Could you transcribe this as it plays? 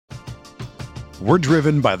We're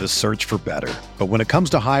driven by the search for better. But when it comes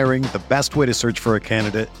to hiring, the best way to search for a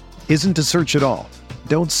candidate isn't to search at all.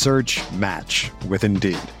 Don't search, match with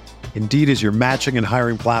Indeed. Indeed is your matching and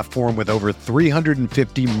hiring platform with over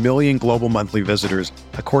 350 million global monthly visitors,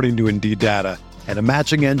 according to Indeed data, and a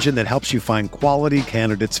matching engine that helps you find quality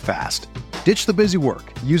candidates fast. Ditch the busy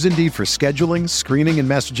work. Use Indeed for scheduling, screening, and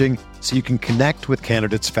messaging so you can connect with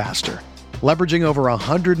candidates faster. Leveraging over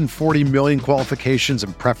 140 million qualifications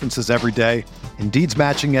and preferences every day, Indeed's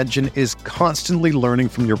matching engine is constantly learning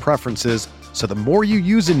from your preferences, so the more you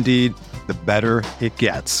use Indeed, the better it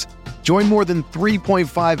gets. Join more than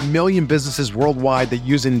 3.5 million businesses worldwide that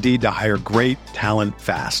use Indeed to hire great talent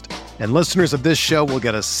fast. And listeners of this show will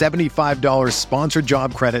get a $75 sponsored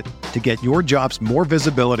job credit to get your jobs more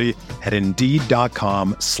visibility at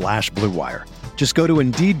Indeed.com/Blue Wire. Just go to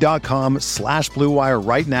Indeed.com/Blue Wire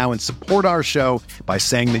right now and support our show by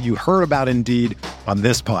saying that you heard about Indeed on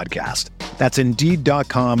this podcast. That's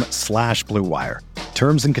Indeed.com/Blue Wire.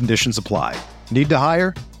 Terms and conditions apply. Need to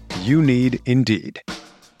hire? You need Indeed.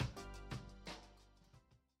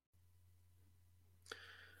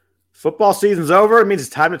 Football season's over. It means it's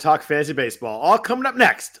time to talk fantasy baseball. All coming up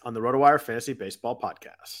next on the RotoWire Fantasy Baseball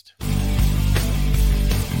Podcast.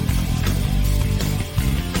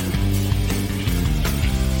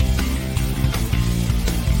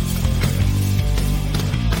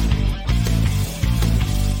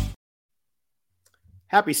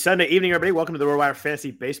 Happy Sunday evening, everybody. Welcome to the RotoWire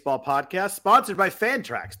Fantasy Baseball Podcast, sponsored by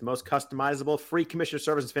Fantrax, the most customizable free commissioner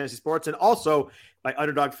service in fantasy sports, and also by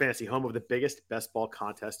Underdog Fantasy, home of the biggest best ball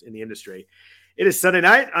contest in the industry. It is Sunday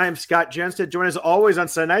night. I am Scott Jenstead, joined as always on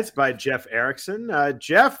Sunday nights by Jeff Erickson.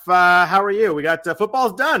 Jeff, how are you? We got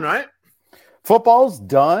football's done, right? Football's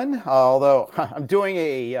done, although I'm doing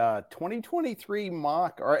a 2023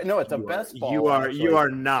 mock, or no, it's a best ball. You are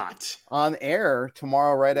not on air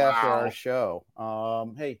tomorrow, right after our show.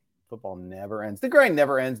 Hey, football never ends. The grind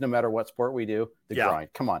never ends, no matter what sport we do. The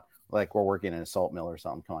grind, come on, like we're working in a salt mill or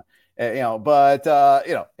something. Come on, hey,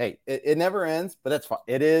 it never ends, but that's fine.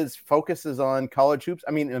 It is focuses on college hoops.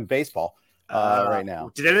 I mean, in baseball. Right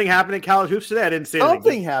now. Did anything happen in college hoops today? I didn't see anything.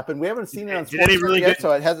 Something happened. We haven't seen it on sports yet,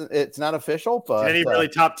 so it's not official. But did any really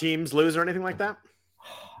top teams lose or anything like that?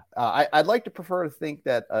 I'd like to prefer to think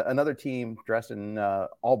that another team dressed in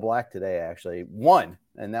all black today actually won,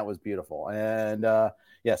 and that was beautiful. And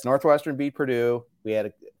yes, Northwestern beat Purdue. We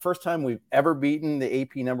had first time we've ever beaten the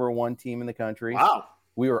AP number 1 team in the country. Wow.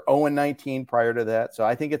 We were 0-19 prior to that, so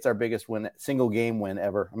I think it's our biggest single game win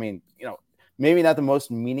ever. I mean, maybe not the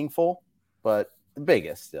most meaningful, but the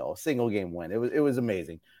biggest still, single game win. It was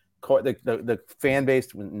amazing. The fan base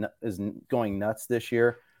is going nuts this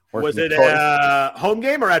year. Was it a home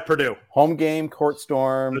game or at Purdue? Home game, court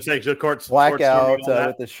storm, blackout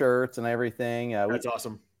with the shirts and everything. That's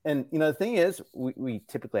awesome. And the thing is, we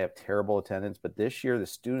typically have terrible attendance, but this year the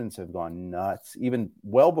students have gone nuts, even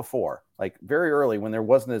well before, like very early when there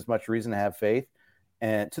wasn't as much reason to have faith,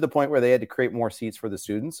 and to the point where they had to create more seats for the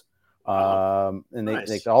students. And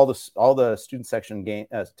nice. All the student section game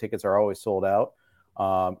tickets are always sold out.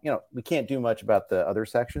 We can't do much about the other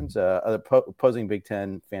sections. Other opposing Big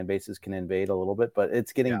Ten fan bases can invade a little bit, but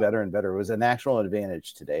it's getting better and better. It was a national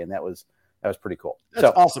advantage today, and that was pretty cool.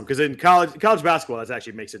 That's awesome, because in college basketball, that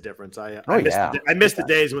actually makes a difference. I missed the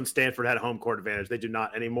days when Stanford had home court advantage. They do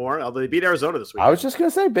not anymore, although they beat Arizona this week. I was just going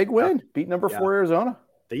to say, big win. Beat number 4 Arizona.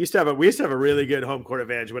 We used to have a really good home court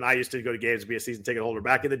advantage when I used to go to games and be a season ticket holder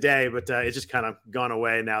back in the day, but it's just kind of gone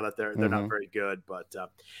away now that they're not very good. But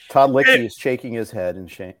Todd Lichty is shaking his head and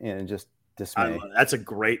just dismay. That's a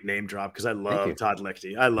great name drop, because I love Todd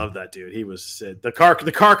Lichty. I love that dude. He was the car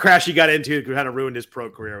crash he got into kind of ruined his pro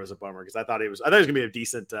career. Was a bummer, because I thought he was going to be a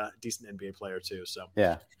decent NBA player too. So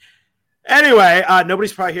yeah. Anyway,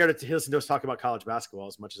 nobody's probably here to listen to us talk about college basketball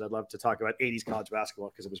as much as I'd love to talk about 80s college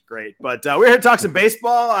basketball, because it was great. But we're here to talk some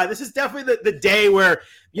baseball. This is definitely the day where,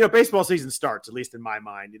 baseball season starts, at least in my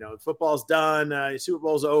mind. Football's done. Super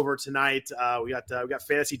Bowl's over tonight. We got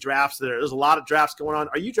fantasy drafts. There's a lot of drafts going on.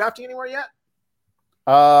 Are you drafting anywhere yet?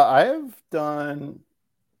 I've done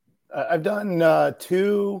 2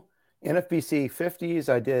 NFBC 50s.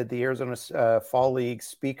 I did the Arizona Fall League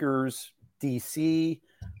Speakers DC.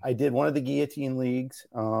 I did one of the guillotine leagues.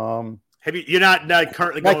 You're not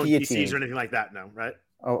currently going DCs or anything like that, no, right?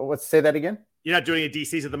 Oh, let's say that again. You're not doing any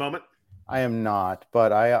DCs at the moment? I am not,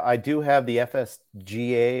 but I do have the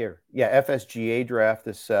FSGA draft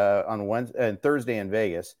this on Wednesday and Thursday in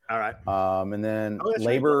Vegas. All right. And then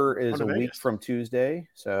Labor is a week from Tuesday,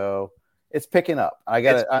 so it's picking up.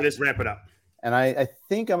 It is ramping up. And I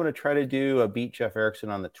think I'm going to try to do a beat Jeff Erickson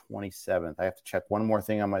on the 27th. I have to check one more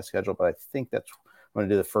thing on my schedule, but I think that's going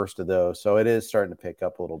to do the first of those. So it is starting to pick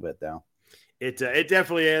up a little bit now. It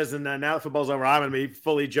definitely is, and now that football's over, I'm going to be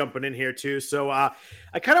fully jumping in here too. So I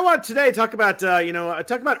kind of want today to talk about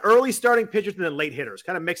talk about early starting pitchers and then late hitters.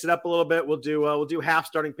 Kind of mix it up a little bit. We'll do half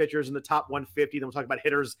starting pitchers in the top 150. Then we'll talk about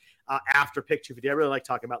hitters after pick 250. I really like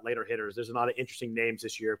talking about later hitters. There's a lot of interesting names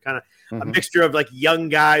this year. Kind of a mixture of like young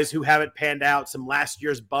guys who haven't panned out, some last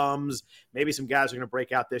year's bums, maybe some guys who are going to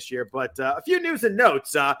break out this year. But a few news and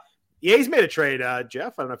notes. The A's made a trade,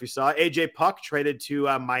 Jeff. I don't know if you saw it. AJ Puck traded to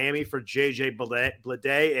Miami for JJ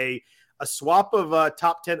Bleday, a swap of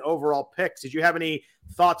top 10 overall picks. Did you have any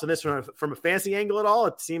thoughts on this from a fantasy angle at all?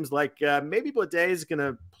 It seems like maybe Bleday is going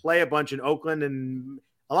to play a bunch in Oakland, and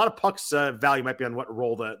a lot of Puck's value might be on what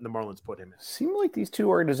role the Marlins put him in. Seem like these two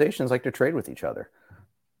organizations like to trade with each other.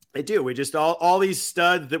 They do. We just all these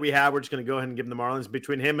studs that we have, we're just going to go ahead and give them the Marlins.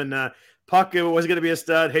 Between him and Puck, it was going to be a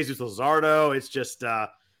stud. Jesus Luzardo, it's just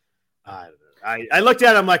I looked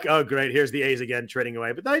at it, I'm like, oh, great, here's the A's again trading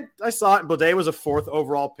away. But I saw it, and Bleday was a 4th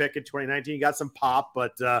overall pick in 2019. He got some pop,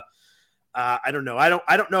 but I don't know. I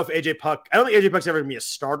don't know if AJ Puck – I don't think AJ Puck's ever going to be a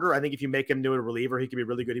starter. I think if you make him do a reliever, he could be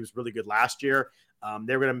really good. He was really good last year.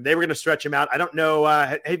 They were gonna stretch him out. I don't know.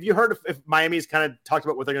 Have you heard if Miami's kind of talked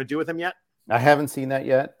about what they're going to do with him yet? I haven't seen that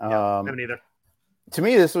yet. I haven't either. To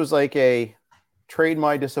me, this was like a trade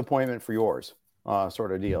my disappointment for yours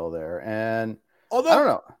sort of deal there. And – although I don't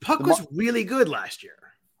know. Puck was really good last year.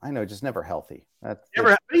 I know, just never healthy.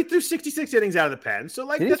 He threw 66 innings out of the pen. So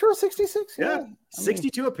like, did he throw 66? Yeah,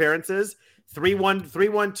 62 appearances, 3.12,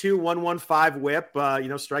 1.15 WHIP.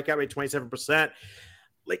 Strikeout rate 27%.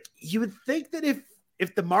 Like, you would think that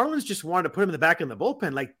if the Marlins just wanted to put him in the back in the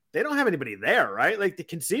bullpen, like they don't have anybody there, right? Like,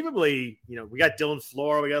 conceivably, we got Dylan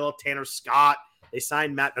Flora, we got a little Tanner Scott. They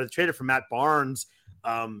signed traded for Matt Barnes.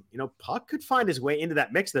 Puck could find his way into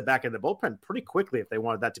that mix at the back of the bullpen pretty quickly if they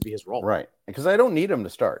wanted that to be his role. Right. Because I don't need him to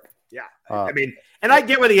start. Yeah. And I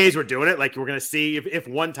get why the A's were doing it. Like, we're going to see if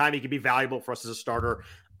one time he could be valuable for us as a starter.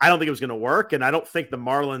 I don't think it was going to work. And I don't think the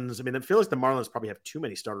Marlins, it feels like the Marlins probably have too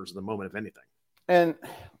many starters at the moment, if anything. And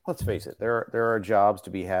let's face it, there are jobs to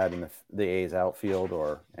be had in the A's outfield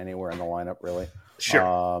or anywhere in the lineup, really.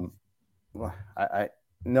 Sure.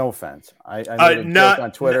 No offense. I made a joke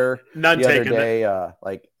on Twitter the other day.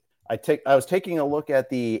 I was taking a look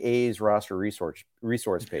at the A's roster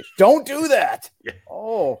resource page. Don't do that. Yeah.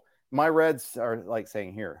 Oh, my Reds are like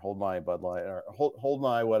saying, "Here, hold my Bud Light or hold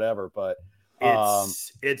my whatever." But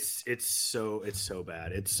it's so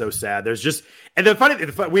bad. It's so sad. There's just, and the funny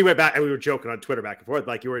we went back and we were joking on Twitter back and forth,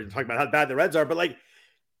 like you were talking about how bad the Reds are, but like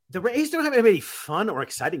the A's don't have any fun or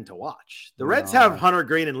exciting to watch. The Reds have Hunter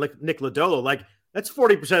Green and Nick Lodolo. Like, that's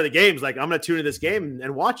 40% of the games. Like, I'm going to tune in this game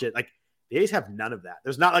and watch it. Like, the A's have none of that.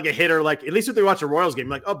 There's not like a hitter, like, at least if they watch a Royals game,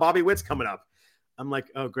 like, oh, Bobby Witt's coming up. I'm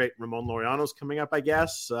like, oh, great. Ramon Laureano's coming up, I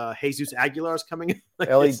guess. Jesus Aguilar's coming in. Like,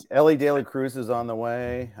 Ellie De La Cruz is on the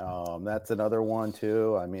way. That's another one,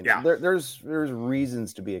 too. There's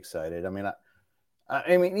reasons to be excited.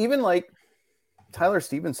 Even like Tyler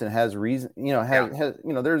Stevenson has reason,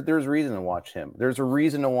 there's reason to watch him. There's a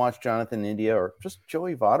reason to watch Jonathan India or just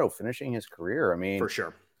Joey Votto finishing his career. For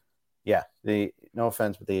sure. Yeah. No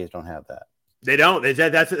offense, but the A's don't have that. They don't.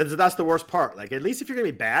 That's the worst part. Like, at least if you're going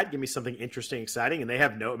to be bad, give me something interesting, exciting. And they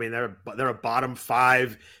have they're a bottom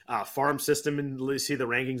 5 farm system, and you see the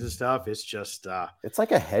rankings and stuff. It's just it's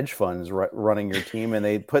like a hedge fund's running your team, and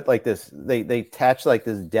they put like this. They attach like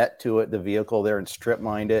this debt to it, the vehicle there, and strip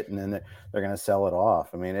mine it, and then they're going to sell it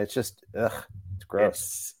off. It's just it's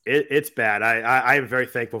gross. It's bad. I am very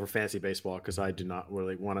thankful for fantasy baseball because I do not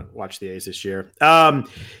really want to watch the A's this year.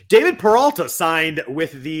 David Peralta signed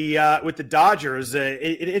with the Dodgers. An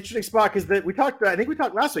interesting spot because I think we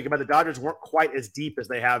talked last week about the Dodgers weren't quite as deep as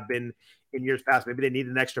they have been in years past. Maybe they need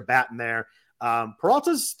an extra bat in there.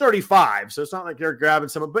 Peralta's 35, so it's not like they're grabbing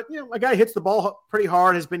someone. But a guy hits the ball pretty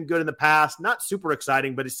hard, has been good in the past. Not super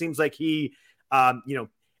exciting, but it seems like he,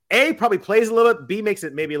 A, probably plays a little bit. B, makes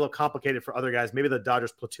it maybe a little complicated for other guys. Maybe the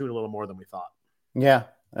Dodgers platoon a little more than we thought. Yeah,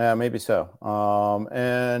 maybe so.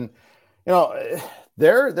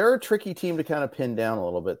 They're a tricky team to kind of pin down a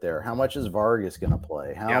little bit there. How much is Vargas going to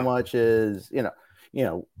play? How much is,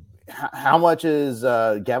 how much is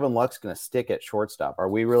Gavin Lux going to stick at shortstop? Are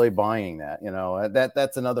we really buying that?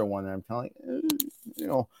 That's another one that I'm kind of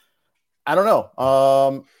like, I don't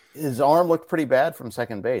know. His arm looked pretty bad from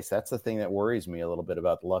second base. That's the thing that worries me a little bit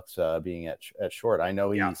about Lux being at short. I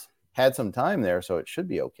know he's had some time there, so it should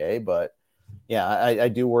be okay. But yeah, I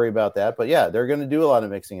do worry about that. But yeah, they're going to do a lot of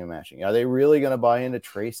mixing and matching. Are they really going to buy into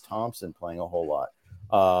Trace Thompson playing a whole lot?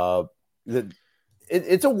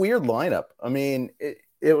 It's a weird lineup.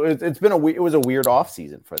 It was a weird off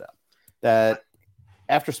season for them. That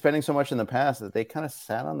after spending so much in the past that they kind of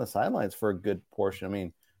sat on the sidelines for a good portion. I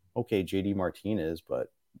mean, okay, JD Martinez,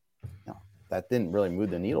 but that didn't really move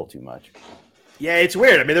the needle too much. Yeah, it's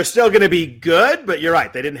weird. I mean, they're still going to be good, but you're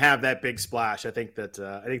right. They didn't have that big splash. I think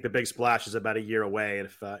the big splash is about a year away, and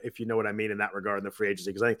if you know what I mean in that regard in the free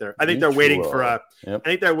agency, because I think they're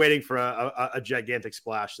waiting for a gigantic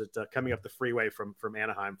splash that coming up the freeway from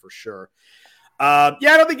Anaheim for sure. I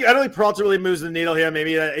don't think Peralta really moves the needle here.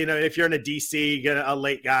 Maybe if you're in a DC, you get a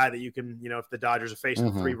late guy that you can if the Dodgers are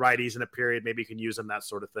facing three righties in a period, maybe you can use him, that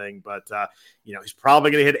sort of thing. But he's probably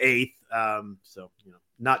going to hit eighth.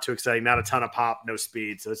 Not too exciting, not a ton of pop, no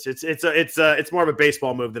speed. So it's more of a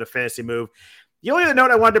baseball move than a fantasy move. The only other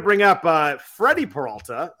note I wanted to bring up, Freddie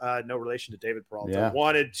Peralta, no relation to David Peralta,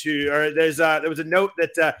 there was a note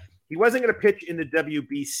that he wasn't going to pitch in the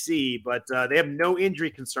WBC, but they have no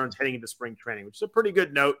injury concerns heading into spring training, which is a pretty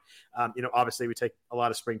good note. Obviously we take a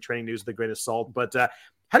lot of spring training news with a grain of salt, but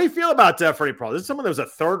how do you feel about Freddie Peralta? This is someone that was a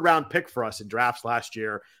third-round pick for us in drafts last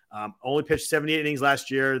year. Only pitched 78 innings last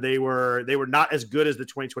year. They were not as good as the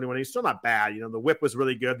 2021. He's still not bad. The whip was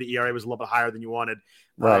really good. The ERA was a little bit higher than you wanted.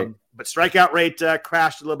 Right. But strikeout rate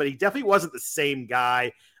crashed a little bit. He definitely wasn't the same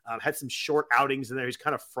guy. Had some short outings in there. He's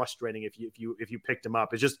kind of frustrating if you picked him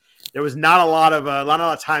up. It's just there was not a lot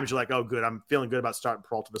of times you're like, oh, good, I'm feeling good about starting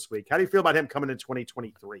Peralta this week. How do you feel about him coming in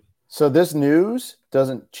 2023? So this news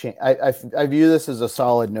doesn't change. I view this as a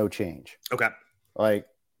solid no change. Okay.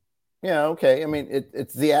 Okay. I mean,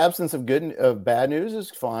 it's the absence of bad news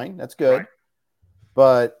is fine. That's good. Right.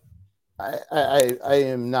 But I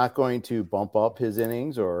am not going to bump up his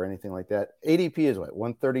innings or anything like that. ADP is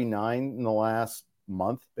 139 in the last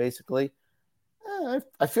month, basically.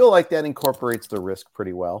 I feel like that incorporates the risk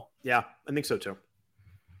pretty well. Yeah, I think so too.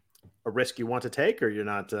 A risk you want to take, or you're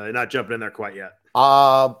not jumping in there quite yet?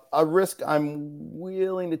 A risk I'm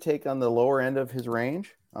willing to take on the lower end of his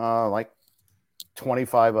range, like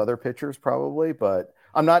 25 other pitchers probably, but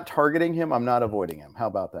I'm not targeting him. I'm not avoiding him. How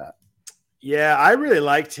about that? Yeah, I really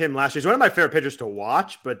liked him last year. He's one of my favorite pitchers to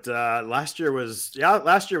watch, but last year was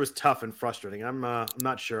tough and frustrating. I'm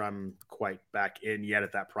not sure I'm quite back in yet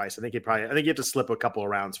at that price. I think you have to slip a couple of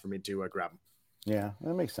rounds for me to grab him. Yeah,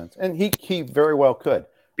 that makes sense. And he very well could.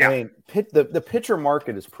 Yeah. I mean, the pitcher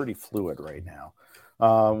market is pretty fluid right now.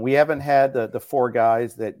 We haven't had the four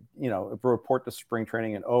guys that, report to spring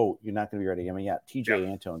training and, oh, you're not going to be ready. I mean,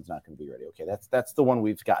 TJ Antone's not going to be ready. Okay, that's the one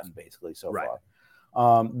we've gotten basically so far.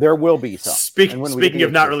 There will be some. Speaking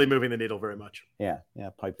of not really moving the needle very much. Yeah,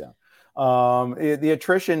 pipe down. The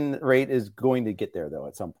attrition rate is going to get there, though,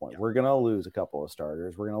 at some point. Yeah. We're going to lose a couple of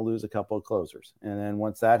starters. We're going to lose a couple of closers. And then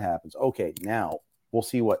once that happens, okay, now we'll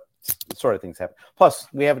see what sort of things happen. Plus,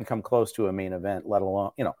 we haven't come close to a main event, let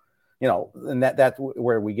alone, and that's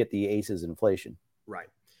where we get the aces inflation. Right.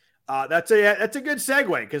 That's a good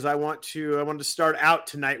segue, because I wanted to start out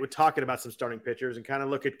tonight with talking about some starting pitchers and kind of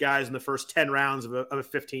look at guys in the first 10 rounds of a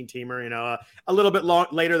 15-teamer, a little bit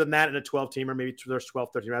later than that in a 12-teamer, maybe there's 12,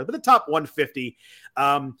 13 rounds, but the top 150.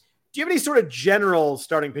 Do you have any sort of general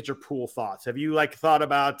starting pitcher pool thoughts? Have you thought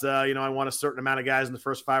about, I want a certain amount of guys in the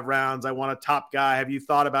first 5 rounds. I want a top guy. Have you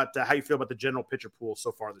thought about how you feel about the general pitcher pool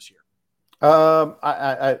so far this year?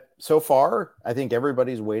 So far, I think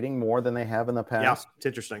everybody's waiting more than they have in the past. Yeah, it's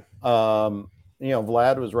interesting.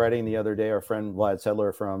 Vlad was writing the other day, our friend Vlad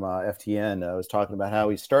Sedler from FTN was talking about how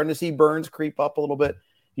he's starting to see Burns creep up a little bit.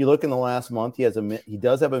 You look in the last month, he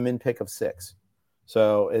does have a min pick of 6.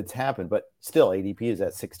 So it's happened, but still ADP is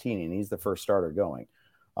at 16 and he's the first starter going.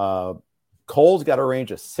 Cole's got a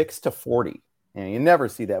range of 6 to 40. And you never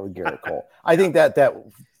see that with Garrett Cole. I think that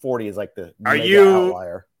 40 is like the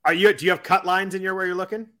outlier. Do you have cut lines in where you're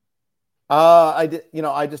looking? I did.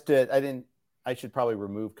 I just did. I didn't. I should probably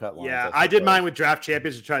remove cut lines. Yeah, I did mine with Draft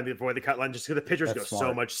Champions to try to avoid the cut line, just because the pitchers go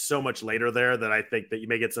so much later there that I think that you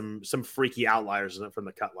may get some freaky outliers from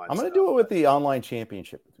the cut line. I'm going to do it with the online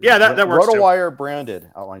championship. Yeah, that works. RotoWire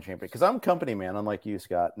branded online champion, because I'm company man, unlike you,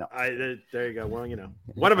 Scott. No, there you go. Well,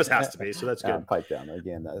 one of us has to be, so that's good. Pipe down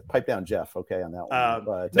again. Pipe down, Jeff. Okay, on that one.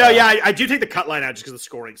 But, I do take the cut line out just because the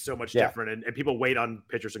scoring is so much different, and people wait on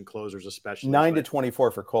pitchers and closers, especially 9 to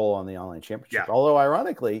 24 for Cole on the online championship. Yeah. Although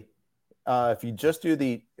ironically, if you just do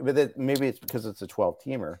maybe it's because it's a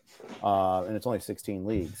 12-teamer and it's only 16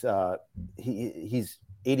 leagues. He's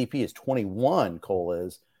ADP is 21. Cole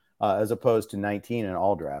is as opposed to 19 in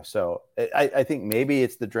all drafts. So I think maybe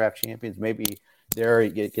it's the Draft Champions. Maybe there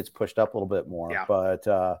it gets pushed up a little bit more. Yeah. But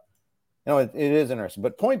it is interesting.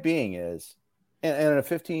 But point being is, in a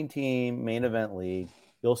 15-team main event league,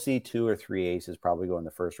 you'll see 2 or 3 aces probably go in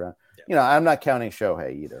the first round. Yeah. I'm not counting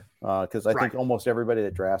Shohei either, because I think almost everybody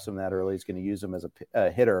that drafts him that early is going to use him as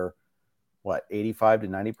a hitter what, 85 to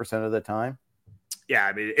 90% of the time. Yeah,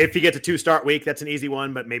 I mean, if he gets a 2-start week, that's an easy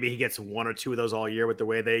one, but maybe he gets 1 or 2 of those all year with the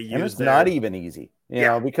way they use. And it's not even easy, you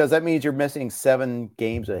know, because that means you're missing 7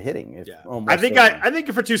 games of hitting. I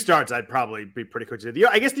think for 2 starts, I'd probably be pretty quick to do.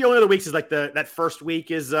 I guess the only other weeks is like that first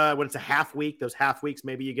week is when it's a half week. Those half weeks,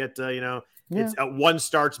 maybe you get it's 1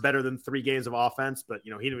 start's better than 3 games of offense, but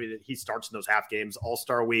he starts in those half games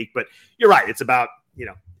all-star week. But you're right, it's about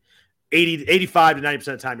 85 to 90% of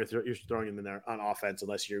the time you're throwing him in there on offense,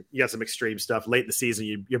 unless you got some extreme stuff late in the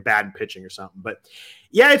season, you're bad in pitching or something. But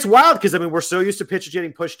yeah, it's wild because I mean we're so used to pitchers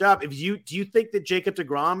getting pushed up. Do you think that Jacob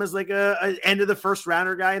deGrom is like a end of the first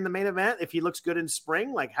rounder guy in the main event if he looks good in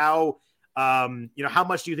spring? Like how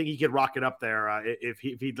much do you think he could rocket up there if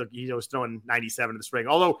he was throwing 97 in the spring?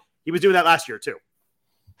 Although he was doing that last year too.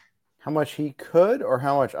 How much he could or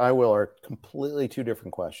how much I will are completely 2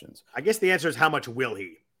 different questions. I guess the answer is how much will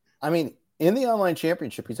he? I mean, in the online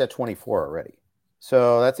championship, he's at 24 already.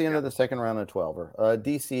 So that's the end of the second round of 12er.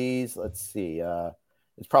 DC's, let's see,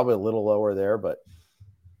 it's probably a little lower there, but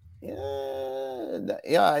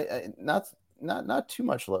not too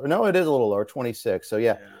much lower. No, it is a little lower, 26. So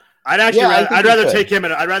yeah. I'd rather take him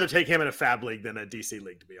in a Fab league than a DC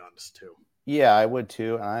league, to be honest, too. Yeah, I would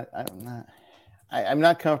too. I'm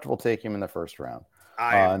not comfortable taking him in the first round.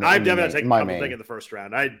 I'm definitely taking in the first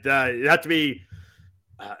round. It'd have to be.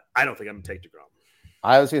 I don't think I'm going to take DeGrom.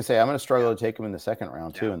 I was going to say I'm going to struggle to take him in the second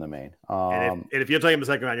round too in the main. And if you're taking him in the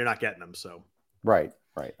second round, you're not getting him. So right,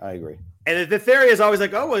 I agree. And the theory is always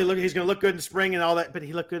like, oh well, he's going to look good in spring and all that, but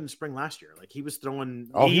he looked good in spring last year. Like he was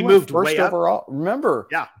throwing. He moved first way overall. Up. Remember?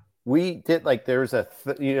 Yeah. We did there's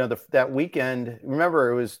that weekend.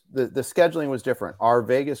 Remember, it was the scheduling was different. Our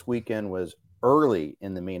Vegas weekend was early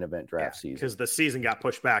in the main event draft season because the season got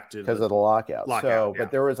pushed back because of the lockout.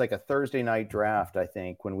 But there was like a Thursday night draft, I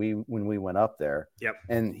think, when we went up there. Yep.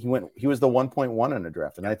 And he was the 1.1 in the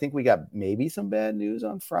draft, and I think we got maybe some bad news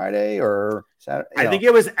on Friday or Saturday. I think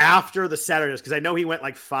it was after the Saturdays because I know he went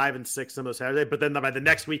like 5 and 6 on those Saturdays, but then by the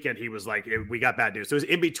next weekend he was like, we got bad news. So it was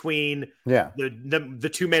in between.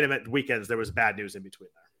 The 2 main event weekends. There was bad news in between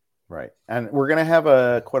there. Right. And we're going to have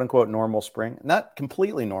a quote unquote normal spring, not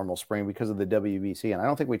completely normal spring because of the WBC. And I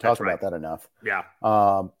don't think we talked about that enough. Yeah.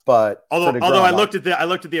 But although I looked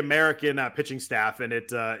at the American pitching staff and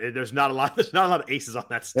there's not a lot of aces on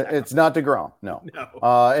that staff. It's not DeGrom. No.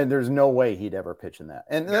 And there's no way he'd ever pitch in that.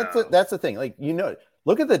 And that's the thing. Like,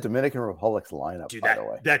 look at the Dominican Republic's lineup, dude, by the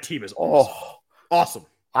way. That team is awesome.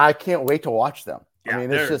 I can't wait to watch them. Yeah, I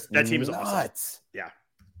mean, it's just that team nuts. is awesome. Yeah.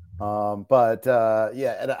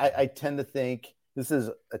 And I tend to think this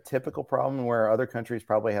is a typical problem where other countries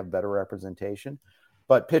probably have better representation,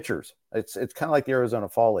 but pitchers, it's kind of like the Arizona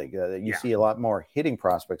Fall League. You see a lot more hitting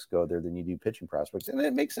prospects go there than you do pitching prospects. And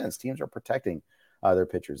it makes sense. Teams are protecting their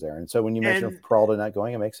pitchers there. And so when you mention Peralta not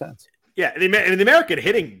going, it makes sense. Yeah, the American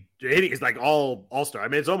hitting is like all-star. I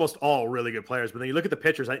mean, it's almost all really good players. But then you look at the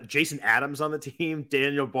pitchers, like Jason Adams on the team,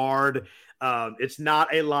 Daniel Bard. It's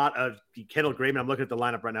not a lot of Kendall Graveman. I'm looking at the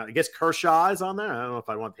lineup right now. I guess Kershaw is on there. I don't know if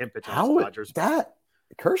I want him pitching on the Dodgers.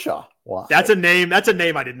 Kershaw? Wow. That's a name I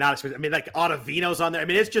did not expect. I mean, like Ottavino's on there. I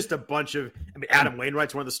mean, it's just a bunch of. I mean, Adam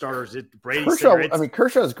Wainwright's one of the starters.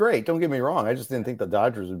 Kershaw's great. Don't get me wrong. I just didn't think the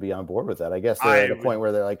Dodgers would be on board with that. I guess they're at a point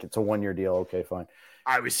where they're like, it's a 1-year deal. Okay, fine.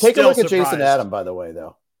 Take a look at Jason Adam, by the way,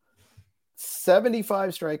 though.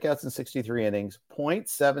 75 strikeouts in 63 innings,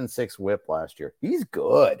 0.76 whip last year. He's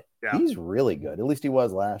good. Yeah. He's really good. At least he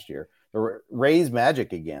was last year. The Rays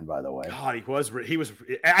magic again, by the way. God, he was.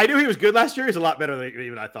 I knew he was good last year. He's a lot better than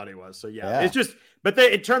even I thought he was. So yeah. It's just. But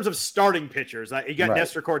in terms of starting pitchers, you got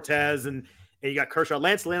Nestor Cortez and you got Kershaw.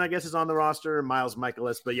 Lance Lynn, I guess, is on the roster. Miles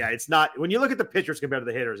Michaelis. But yeah, it's not. When you look at the pitchers compared to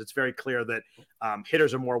the hitters, it's very clear that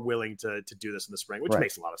hitters are more willing to do this in the spring, which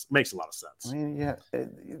makes a lot of sense. I mean,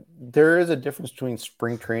 there is a difference between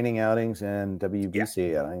spring training outings and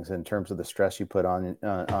WBC outings in terms of the stress you put on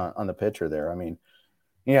the pitcher there. I mean,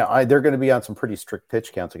 they're going to be on some pretty strict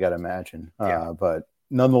pitch counts, I got to imagine. But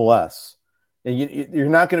nonetheless, you're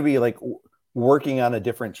not going to be like working on a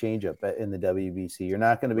different changeup in the WBC. You're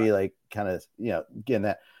not going to be like kind of, getting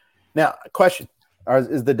that. Now, question,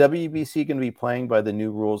 is the WBC going to be playing by the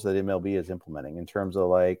new rules that MLB is implementing in terms of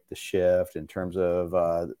like the shift, in terms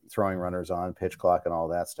of throwing runners on, pitch clock, and all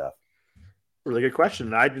that stuff? Really good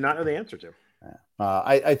question. I do not know the answer to.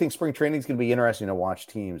 I think spring training is going to be interesting to watch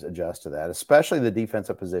teams adjust to that, especially the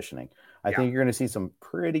defensive positioning. I think you're going to see some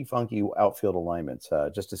pretty funky outfield alignments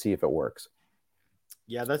just to see if it works.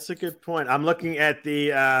 Yeah, that's a good point. I'm looking at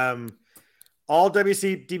the all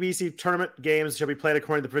WBC tournament games shall be played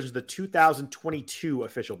according to the provisions of the 2022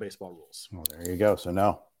 official baseball rules. Oh, there you go. So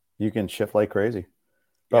no, you can shift like crazy.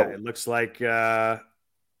 Yeah, it looks like it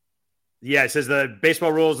says the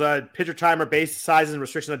baseball rules, pitcher timer, base sizes, and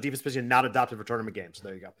restrictions on defense position not adopted for tournament games. So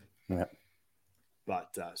there you go. Yeah.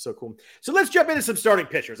 But so cool. So let's jump into some starting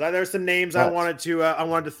pitchers. There's some names I wanted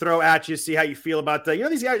to throw at you, see how you feel about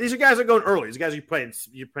these guys. These are guys that are going early. These guys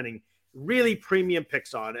you're putting really premium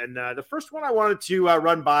picks on. And the first one I wanted to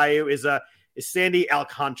run by you is Sandy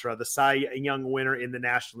Alcantara, the Cy Young winner in the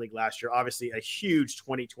National League last year. Obviously, a huge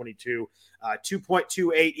 2022,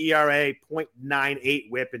 2.28 ERA,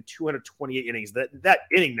 0.98 WHIP, and 228 innings. That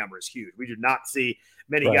inning number is huge. We do not see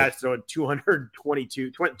many guys throwing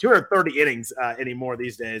 230 innings anymore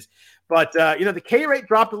these days. But, the K rate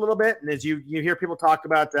dropped a little bit. And as you hear people talk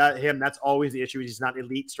about him, that's always the issue. He's not an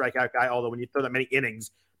elite strikeout guy, although when you throw that many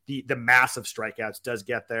innings, the massive strikeouts does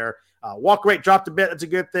get there. Walk rate dropped a bit. That's a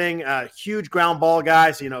good thing. Huge ground ball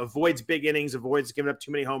guy. So, avoids big innings, avoids giving up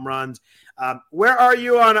too many home runs. Where are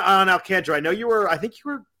you on Alcantara? I think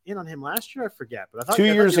you were in on him last year. I forget, but I thought 2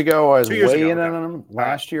 years ago, I was way in on him. Right.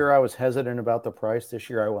 Last year, I was hesitant about the price. This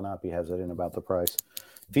year, I will not be hesitant about the price.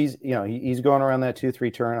 If he's going around that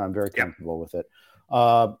 2-3 turn, I'm very comfortable with it.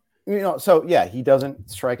 He doesn't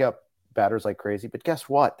strike out batters like crazy, but guess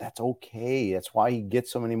what? That's okay. That's why he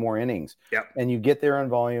gets so many more innings. Yep. And you get there in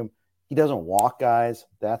volume. He doesn't walk guys.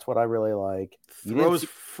 That's what I really like. Throws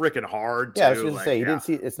freaking hard. Yeah, I was going to say, he didn't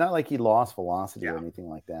see. It's not like he lost velocity or anything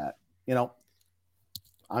like that.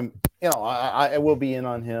 I will be in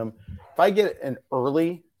on him. If I get an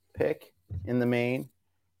early pick in the main,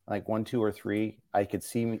 like 1, 2, or 3, I could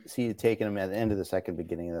see taking him at the end of the second,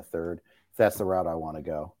 beginning of the third. If that's the route I want to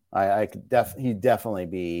go, he'd definitely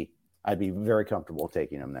be. I'd be very comfortable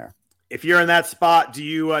taking him there. If you're in that spot, do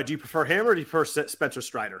you prefer him or do you prefer Spencer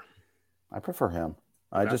Strider? I prefer him.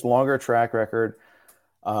 Okay. Just longer track record.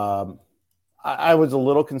 I was a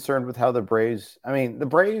little concerned with how the Braves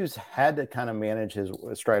had to kind of manage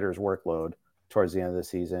Strider's workload towards the end of the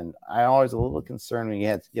season. I always a little concerned when you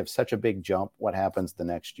have such a big jump. What happens the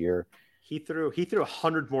next year? He threw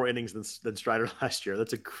 100 more innings than Strider last year.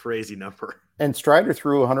 That's a crazy number. And Strider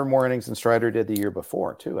threw 100 more innings than Strider did the year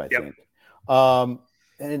before, too, I think. And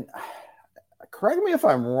correct me if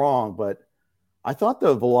I'm wrong, but I thought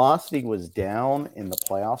the velocity was down in the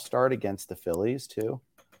playoff start against the Phillies, too.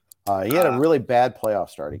 He had a really bad playoff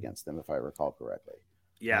start against them, if I recall correctly.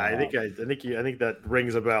 Yeah, I think that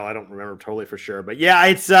rings a bell. I don't remember totally for sure, but yeah,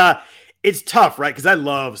 it's tough, right? Because I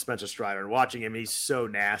love Spencer Strider and watching him, he's so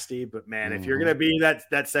nasty. But man, if you're gonna be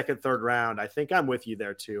that second, third round, I think I'm with you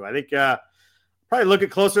there too. I think probably look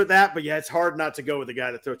at closer at that, but yeah, it's hard not to go with the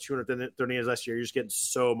guy that threw 230 innings last year. You're just getting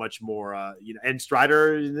so much more, And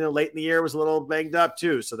Strider, late in the year was a little banged up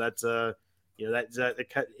too, so that's it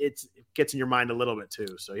gets in your mind a little bit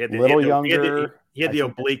too. So he had the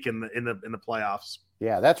oblique in the playoffs.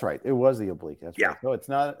 Yeah, that's right. It was the oblique. That's right. So it's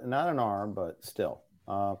not an arm, but still.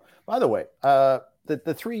 By the way,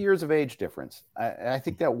 the 3 years of age difference, I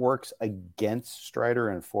think that works against Strider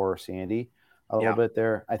and for Sandy a little bit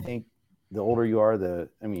there. I think the older you are,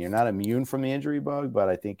 you're not immune from the injury bug, but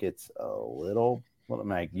I think it's a little.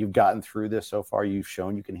 You've gotten through this so far. You've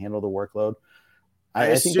shown you can handle the workload.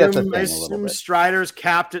 I think that's a thing a little bit. Strider's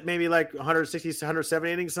capped at maybe like 160 to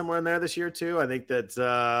 170 innings somewhere in there this year too. I think that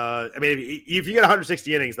if you get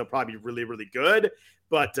 160 innings, they'll probably be really, really good.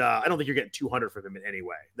 But I don't think you're getting 200 from him in any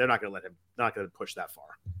way. They're not going to let him, not going to push that far.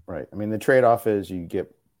 Right. I mean, the trade-off is you get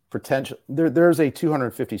potential. There's a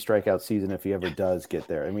 250 strikeout season if he ever does get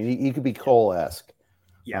there. I mean, he could be Cole-esque.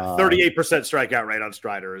 Yeah, 38% strikeout rate on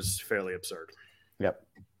Strider is fairly absurd. Yep.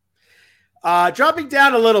 Dropping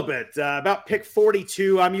down a little bit, about pick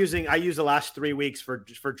 42. I use the last 3 weeks for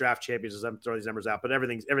draft champions as I'm throwing these numbers out, but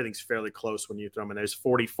everything's fairly close when you throw them in. There's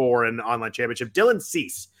 44 in the online championship. Dylan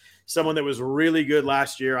Cease, someone that was really good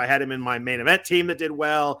last year. I had him in my main event team that did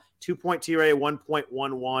well. 2.2 ERA,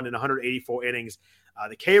 1.11 in 184 innings.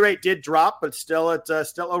 The K rate did drop, but still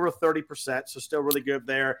over 30%, so still really good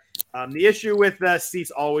there. The issue with Cease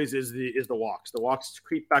always is the walks. The walks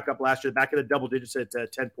creeped back up last year, back in the double digits at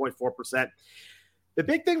 10.4%. The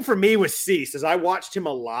big thing for me with Cease is I watched him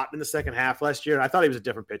a lot in the second half last year, and I thought he was a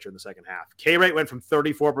different pitcher in the second half. K rate went from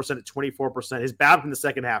 34% to 24%. His BABIP in the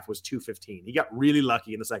second half was 215. He got really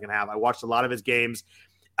lucky in the second half. I watched a lot of his games.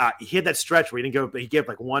 He had that stretch where he gave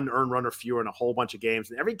like one earned run or fewer in a whole bunch of games.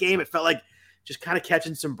 And every game, it felt like just kind of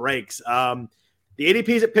catching some breaks. The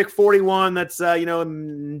ADP's at pick 41. That's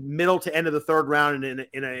middle to end of the third round in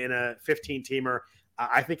a 15-teamer.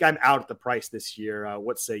 I think I'm out at the price this year.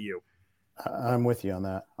 What say you? I'm with you on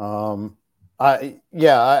that.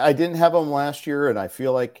 I didn't have him last year, and I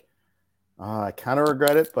feel like I kind of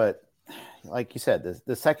regret it. But like you said,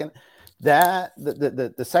 the second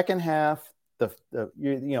half,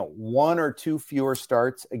 one or two fewer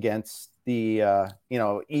starts against the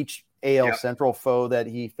each AL Central foe that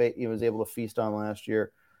he was able to feast on last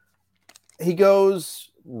year. He goes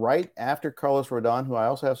right after Carlos Rodon, who I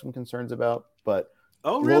also have some concerns about, but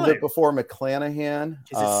a little bit before McClanahan.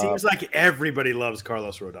 It seems like everybody loves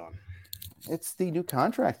Carlos Rodon. It's the new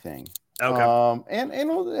contract thing. Okay.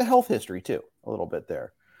 And health history too, a little bit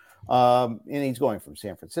there. And he's going from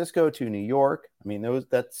San Francisco to New York. I mean,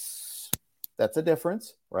 that's a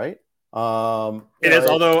difference, right? It is,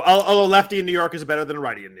 although lefty in New York is better than a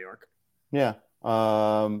righty in New York. Yeah.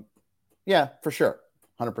 Yeah, for sure.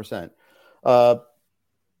 100%.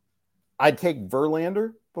 I'd take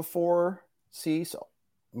Verlander before Cease.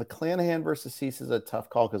 McClanahan versus Cease is a tough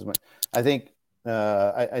call because I think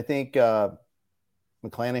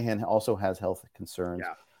McClanahan also has health concerns.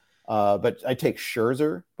 Yeah. But I take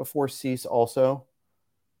Scherzer before Cease also.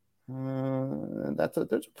 That's a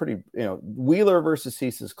pretty, Wheeler versus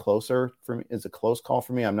Cease is closer for me, is a close call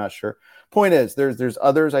for me. I'm not sure. Point is, there's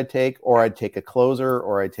others I take, or I'd take a closer,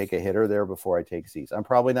 or I'd take a hitter there before I take Cease. I'm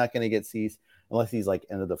probably not going to get Cease unless he's like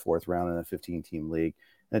end of the fourth round in a 15-team league.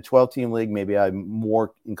 In a 12-team league, maybe I'm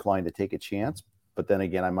more inclined to take a chance, but then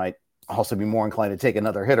again, I might also be more inclined to take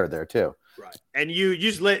another hitter there too. Right. And you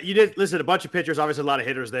did listen to a bunch of pitchers, obviously a lot of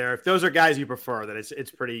hitters there. If those are guys you prefer, then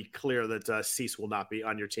it's pretty clear that Cease will not be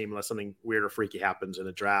on your team unless something weird or freaky happens in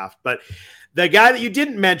a draft. But the guy that you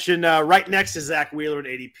didn't mention right next to Zach Wheeler at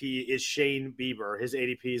ADP is Shane Bieber. His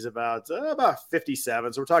ADP is about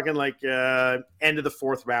 57. So we're talking like end of the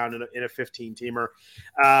fourth round in a 15-teamer.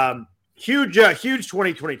 Huge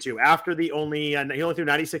 2022. After he only threw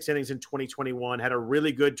 96 innings in 2021, had a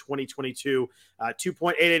really good 2022,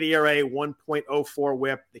 2.88 ERA, 1.04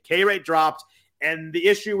 WHIP. The K rate dropped, and the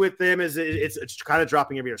issue with him is it's kind of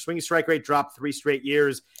dropping every year. Swinging strike rate dropped 3 straight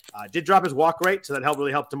years. Did drop his walk rate, so that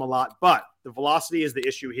really helped him a lot. But the velocity is the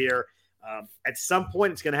issue here. At some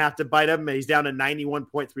point, it's going to have to bite him. He's down to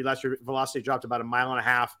 91.3 last year. Velocity dropped about 1.5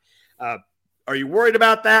 miles. Are you worried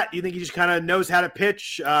about that? Do you think he just kind of knows how to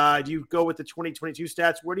pitch? Do you go with the 2022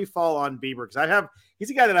 stats? Where do you fall on Bieber? Because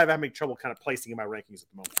he's a guy that I've having trouble kind of placing in my rankings at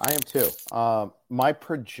the moment. I am too. My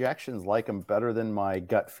projections like him better than my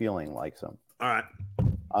gut feeling likes him. All right.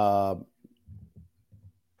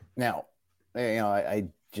 Now, I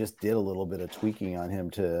just did a little bit of tweaking on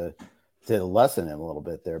him to lessen him a little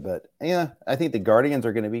bit there, but I think the Guardians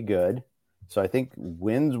are going to be good. So I think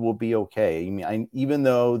wins will be okay. Even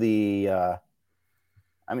though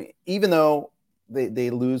they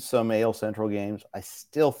lose some AL Central games, I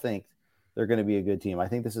still think they're going to be a good team. I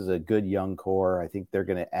think this is a good young core. I think they're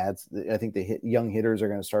going to add. I think the young hitters are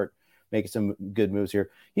going to start making some good moves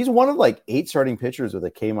here. He's one of like 8 starting pitchers with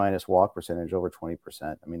a K- walk percentage over 20%.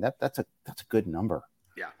 I mean that's a good number.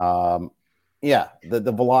 Yeah.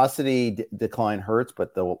 The velocity decline hurts,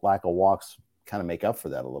 but the lack of walks kind of make up for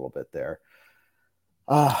that a little bit there.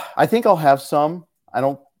 I think I'll have some.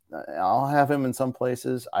 I'll have him in some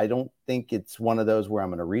places. I don't think it's one of those where I'm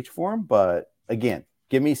going to reach for him. But again,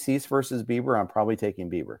 give me Cease versus Bieber. I'm probably taking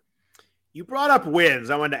Bieber. You brought up wins.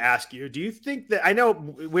 I wanted to ask you, do you think that – I know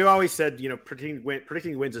we always said,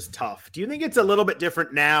 predicting wins is tough. Do you think it's a little bit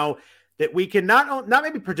different now that we can not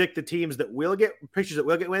maybe predict the teams that will get – pitchers that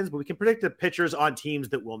will get wins, but we can predict the pitchers on teams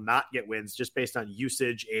that will not get wins just based on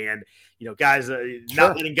usage and, guys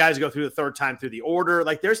not letting guys go through the third time through the order.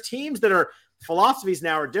 Like there's teams that are – philosophies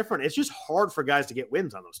now are different. It's just hard for guys to get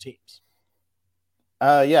wins on those teams.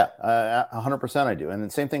 100% I do. And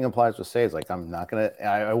the same thing applies with Saves. Like I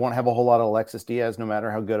won't have a whole lot of Alexis Diaz, no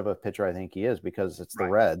matter how good of a pitcher I think he is, because it's the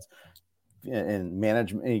Reds and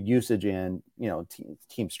management usage and,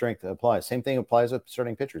 team strength applies. Same thing applies with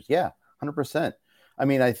starting pitchers. Yeah. 100%. I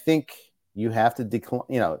mean, I think you have to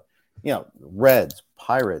decline, Reds,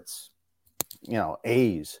 Pirates,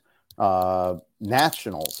 A's,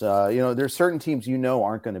 Nationals, there's certain teams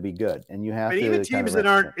aren't going to be good, and you have to. Even teams that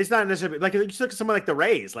aren't, it's not necessarily like you look at someone like the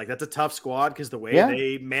Rays, like that's a tough squad because the way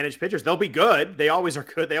they manage pitchers, they'll be good. They always are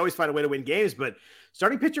good. They always find a way to win games, but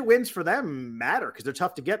starting pitcher wins for them matter because they're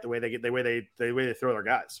tough to get the way they throw their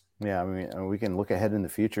guys. Yeah, I mean, we can look ahead in the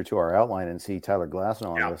future to our outline and see Tyler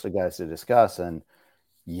Glasnow on the list of guys to discuss, and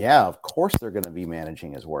of course they're going to be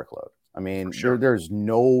managing his workload. I mean, there's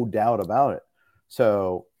no doubt about it.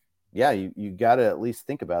 So. Yeah, you got to at least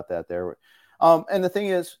think about that there. And the thing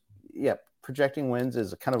is, projecting wins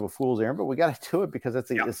is kind of a fool's errand, but we got to do it because it's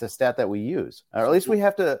a stat that we use. Or at least we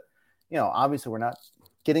have to, obviously we're not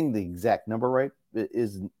getting the exact number right. It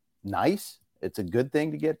is nice. It's a good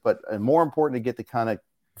thing to get, but more important to get the kind of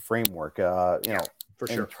framework, for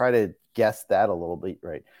sure. Try to guess that a little bit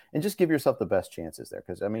right. And just give yourself the best chances there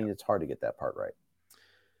because, it's hard to get that part right.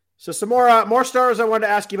 So some more stars I wanted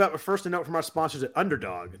to ask you about, but first a note from our sponsors at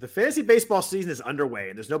Underdog. The fantasy baseball season is underway,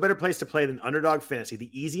 and there's no better place to play than Underdog Fantasy,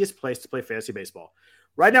 the easiest place to play fantasy baseball.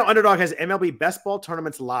 Right now, Underdog has MLB best ball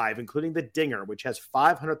tournaments live, including the Dinger, which has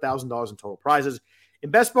 $500,000 in total prizes.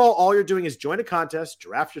 In best ball, all you're doing is join a contest,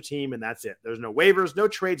 draft your team, and that's it. There's no waivers, no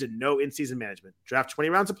trades, and no in-season management. Draft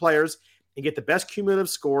 20 rounds of players and get the best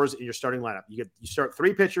cumulative scores in your starting lineup. You start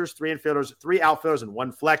 3 pitchers, 3 infielders, 3 outfielders, and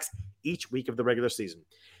 1 flex each week of the regular season.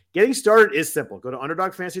 Getting started is simple. Go to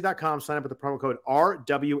UnderdogFantasy.com, sign up with the promo code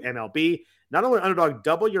RWMLB. Not only Underdog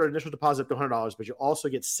double your initial deposit to $100, but you'll also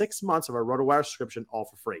get 6 months of our RotoWire subscription all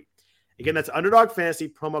for free. Again, that's Underdog Fantasy,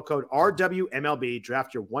 promo code RWMLB.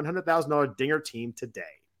 Draft your $100,000 Dinger team today.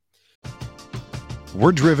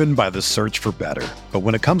 We're driven by the search for better. But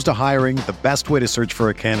when it comes to hiring, the best way to search for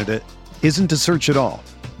a candidate isn't to search at all.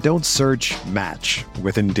 Don't search, match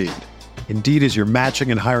with Indeed. Indeed is your matching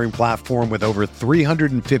and hiring platform with over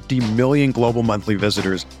 350 million global monthly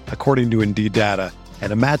visitors, according to Indeed data,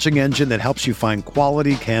 and a matching engine that helps you find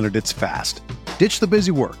quality candidates fast. Ditch the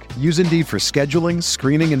busy work. Use Indeed for scheduling,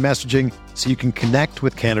 screening, and messaging so you can connect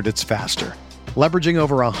with candidates faster. Leveraging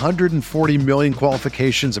over 140 million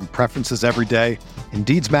qualifications and preferences every day,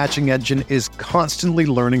 Indeed's matching engine is constantly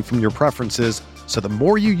learning from your preferences, so the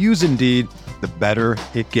more you use Indeed, the better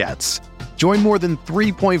it gets. Join more than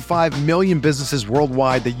 3.5 million businesses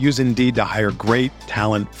worldwide that use Indeed to hire great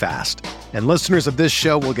talent fast. And listeners of this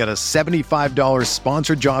show will get a $75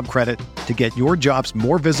 sponsored job credit to get your jobs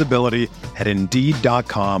more visibility at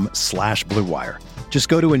Indeed.com/Blue Wire. Just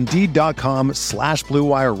go to Indeed.com/Blue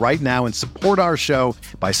Wire right now and support our show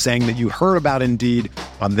by saying that you heard about Indeed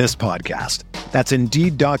on this podcast. That's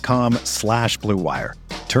Indeed.com/Blue Wire.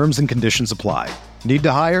 Terms and conditions apply. Need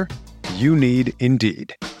to hire? You need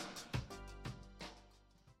Indeed.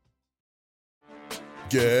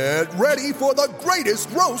 Get ready for the greatest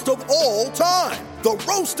roast of all time, the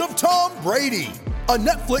Roast of Tom Brady, a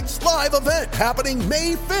Netflix live event happening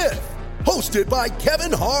May 5th. Hosted by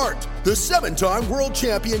Kevin Hart, the 7-time world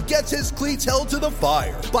champion gets his cleats held to the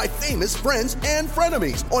fire by famous friends and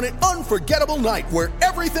frenemies on an unforgettable night where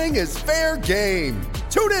everything is fair game.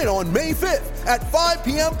 Tune in on May 5th at 5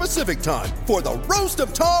 p.m. Pacific time for the Roast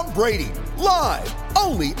of Tom Brady, live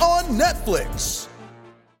only on Netflix.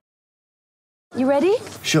 You ready?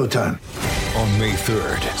 Showtime. On May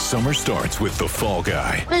 3rd, summer starts with The Fall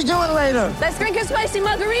Guy. Let's do it later. Let's drink a spicy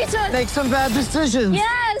margarita. Make some bad decisions.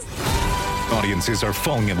 Yes! Audiences are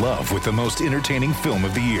falling in love with the most entertaining film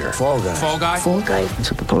of the year. Fall Guy. Fall Guy? Fall guy.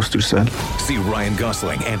 That's what the poster said. See Ryan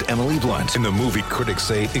Gosling and Emily Blunt in the movie critics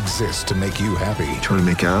say exists to make you happy. Trying to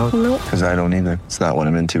make it out? Nope. Because I don't either. It's not what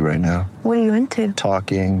I'm into right now. What are you into?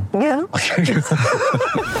 Talking. Yeah.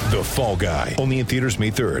 The Fall Guy. Only in theaters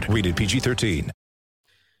May 3rd. Rated PG-13.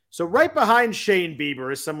 So right behind Shane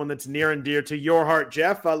Bieber is someone that's near and dear to your heart,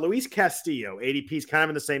 Jeff. Luis Castillo, ADP is kind of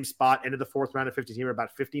in the same spot. Ended the 4th round of 50 team at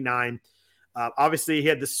about 59. Obviously, he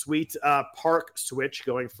had the sweet park switch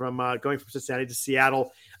going from Cincinnati to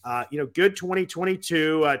Seattle. Good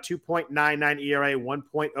 2022, 2.99 ERA,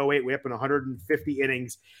 1.08 WHIP, and 150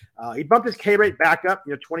 innings. He bumped his K rate back up.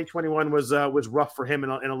 2021 was rough for him in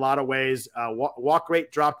a lot of ways. Walk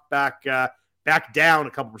rate dropped back down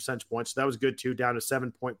a couple percentage points. So that was good too, down to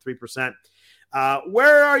 7.3%.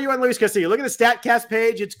 Where are you on Luis Castillo? Look at the StatCast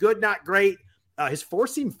page. It's good, not great. His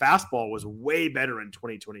 4-seam fastball was way better in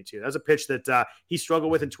 2022. That was a pitch that he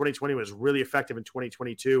struggled with in 2020, was really effective in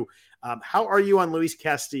 2022. How are you on Luis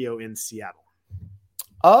Castillo in Seattle?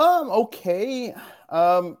 Okay.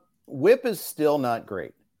 WHIP is still not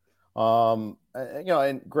great. And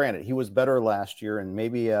granted, he was better last year, and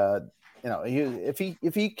maybe if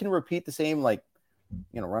he can repeat the same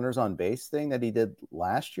runners on base thing that he did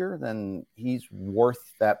last year, then he's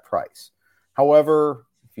worth that price. However,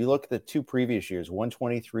 if you look at the 2 previous years,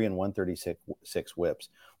 123 and 136 whips,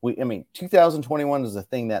 2021 is a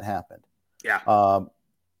thing that happened. Yeah.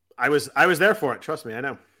 I was there for it. Trust me, I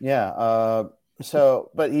know. Yeah.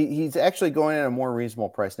 But he's actually going at a more reasonable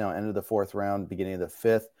price now, end of the 4th round, beginning of the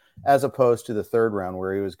 5th, as opposed to the 3rd round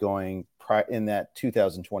where he was going in that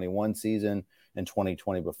 2021 season and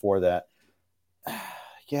 2020 before that.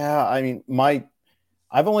 Yeah.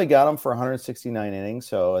 I've only got him for 169 innings,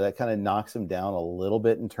 so that kind of knocks him down a little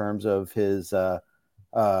bit in terms of his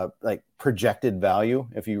projected value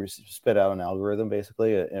if you spit out an algorithm,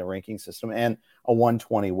 basically a ranking system, and a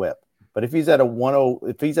 120 whip. But if he's at a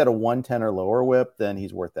 110 or lower whip, then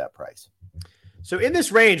he's worth that price. So in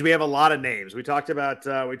this range, we have a lot of names. We talked about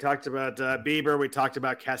Bieber. We talked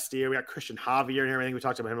about Castillo. We got Christian Javier and everything. We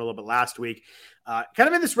talked about him a little bit last week. Kind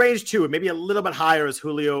of in this range too, maybe a little bit higher is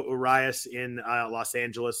Julio Urias in Los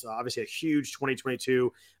Angeles. Obviously a huge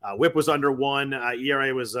 2022. WHIP was under 1.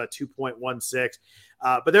 ERA was 2.16.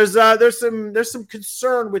 But there's some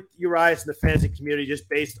concern with Urias in the fantasy community just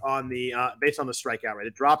based on the strikeout rate.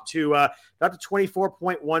 It dropped to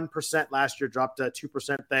 24.1% last year, dropped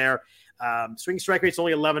 2% there. Swing strike rate's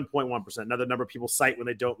only 11.1%. Another number people cite when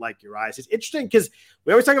they don't like Urias. It's interesting because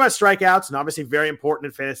we always talk about strikeouts, and obviously very important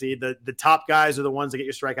in fantasy. The top guys are the ones that get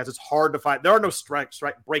your strikeouts. It's hard to find. There are no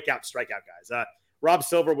breakout strikeout guys. Rob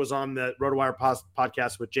Silver was on the RotoWire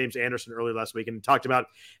podcast with James Anderson earlier last week and talked about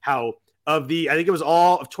how I think it was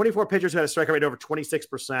all of 24 pitchers who had a strikeout rate over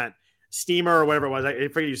 26%. Steamer or whatever it was, I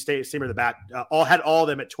forget you say Steamer the bat, all of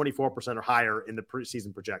them at 24% or higher in the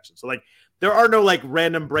preseason projection. So like there are no like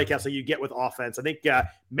random breakouts that you get with offense. I think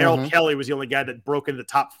Merrill Kelly was the only guy that broke into the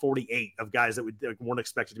top 48 of guys that weren't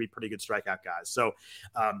expected to be pretty good strikeout guys. So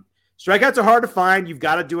strikeouts are hard to find. You've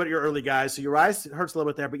got to do it your early guys. So Urias hurts a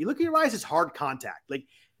little bit there, but you look at Urias' hard contact. Like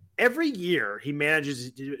every year he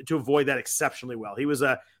manages to avoid that exceptionally well. He was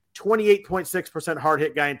a 28.6% hard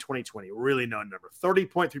hit guy in 2020. Really known number.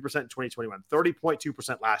 30.3% in 2021.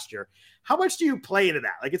 30.2% last year. How much do you play into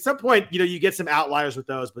that? Like at some point, you get some outliers with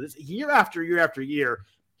those, but it's year after year after year,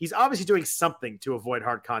 he's obviously doing something to avoid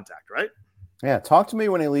hard contact, right? Yeah. Talk to me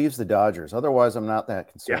when he leaves the Dodgers. Otherwise, I'm not that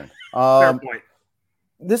concerned. Yeah. Fair point.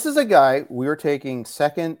 This is a guy we were taking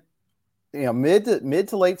second, mid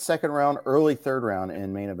to late second round, early third round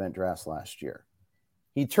in main event drafts last year.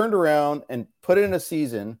 He turned around and put in a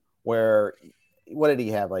season where, what did he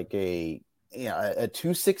have? Like a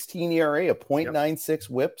 2.16 ERA, a 0.96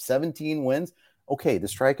 WHIP, 17 wins. Okay, the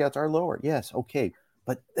strikeouts are lower. Yes, okay.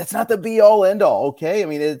 But that's not the be-all, end-all, okay? I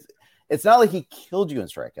mean, it's not like he killed you in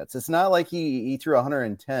strikeouts. It's not like he threw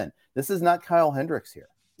 110. This is not Kyle Hendricks here.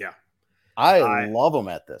 Yeah. I love him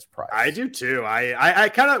at this price. I do too. I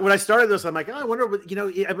kind of, when I started this, I'm like, I wonder what,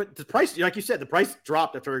 but the price, like you said, the price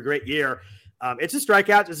dropped after a great year. It's a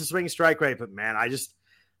strikeout, it's a swinging strike rate, but man, I just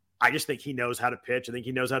think he knows how to pitch. I think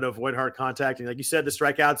he knows how to avoid hard contact. And like you said, the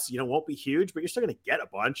strikeouts, won't be huge, but you're still going to get a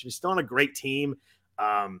bunch. And he's still on a great team.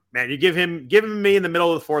 Man, you give him me in the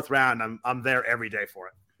middle of the fourth round. I'm there every day for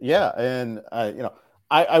it. Yeah. And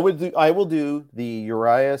I will do the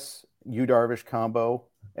Urias Yu Darvish combo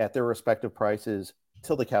at their respective prices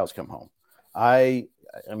till the cows come home. I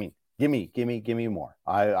mean, give me more.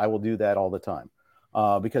 I will do that all the time.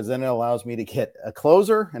 Because then it allows me to get a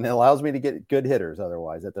closer and it allows me to get good hitters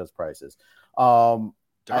otherwise at those prices.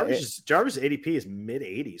 Jarvis ADP is mid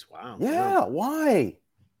 80s. Wow. Yeah. Why?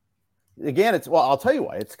 Again, I'll tell you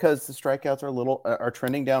why. It's because the strikeouts are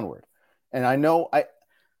trending downward. And I know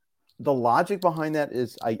the logic behind that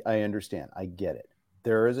is I understand. I get it.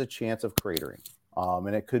 There is a chance of cratering.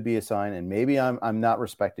 And it could be a sign, and maybe I'm not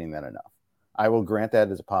respecting that enough. I will grant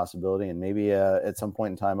that as a possibility. And maybe at some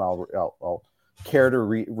point in time, I'll care to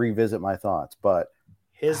revisit my thoughts, but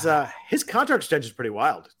his contract extension is pretty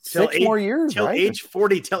wild. 6 more years, till right? age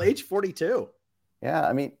 42. Yeah,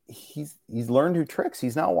 I mean he's learned new tricks.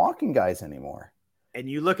 He's not walking guys anymore. And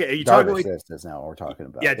you look at Darvish is now what we're talking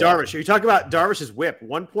about. Yeah, Darvish. You talk about Darvish's WHIP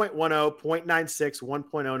 1.10, 0.96,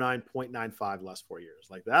 1.09, 0.95 last 4 years.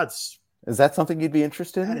 Like is that something you'd be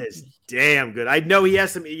interested in? That is damn good. I know he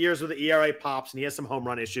has some years with the ERA pops and he has some home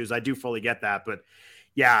run issues. I do fully get that, but.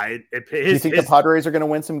 Yeah, you think the Padres are going to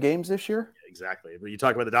win some games this year? Exactly. When you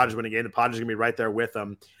talk about the Dodgers winning a game, the Padres are going to be right there with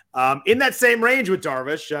them. In that same range with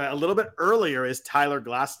Darvish, a little bit earlier is Tyler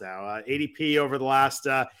Glasnow. ADP over the last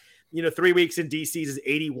 3 weeks in DC's is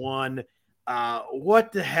 81.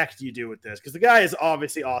 What the heck do you do with this? Because the guy is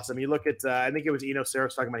obviously awesome. You look at, I think it was Eno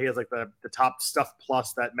Sarris talking about he has like the top stuff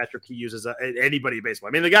plus that metric he uses anybody in baseball.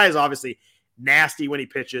 I mean, the guy is obviously nasty when he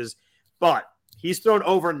pitches, but he's thrown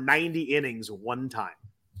over 90 innings one time.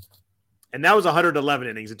 And that was 111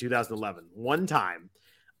 innings in 2011. One time.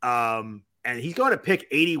 And he's going to pick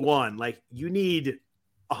 81. Like, you need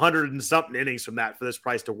 100 and something innings from that for this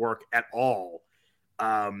price to work at all.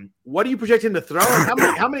 What do you project him to throw?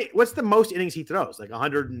 How many? What's the most innings he throws? Like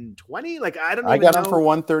 120? Like, I don't know. I got him for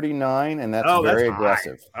 139, and that's very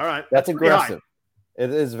aggressive. All right. That's aggressive.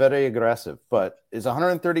 It is very aggressive, but is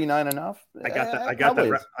 139 enough? I got that.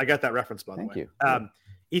 I got that reference, by the way. Thank you.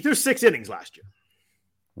 He threw 6 innings last year.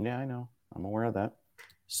 Yeah, I know. I'm aware of that.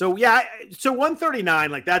 So yeah, so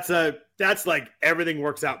 139, like that's like everything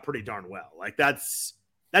works out pretty darn well. Like that's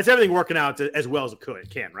everything working out as well as it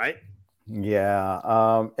can, right?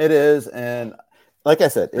 Yeah, it is. And like I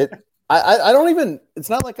said, I don't even. It's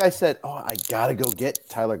not like I said, "Oh, I gotta go get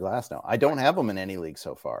Tyler Glasnow." I don't have him in any league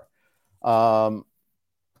so far. I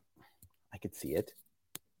could see it.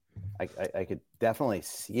 I could definitely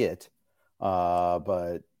see it,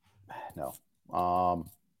 but no.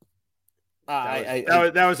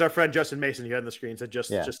 That was our friend Justin Mason here on the screen. So just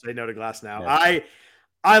say no to Glasnow. Yeah.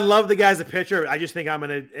 I love the guy as a pitcher. I just think I'm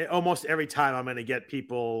going to almost every time I'm going to get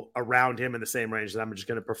people around him in the same range that I'm just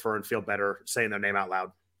going to prefer and feel better saying their name out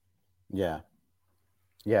loud. Yeah.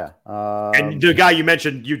 Yeah. And the guy you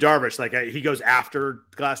mentioned, Yu Darvish, like he goes after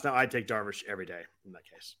Glasnow. I'd take Darvish every day in that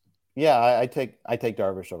case. Yeah, I take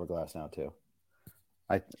Darvish over Glasnow too.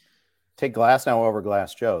 I take Glasnow over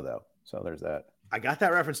Glass Joe though. So there's that. I got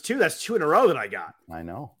that reference too. That's 2 in a row that I got. I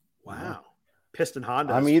know. Wow. Piston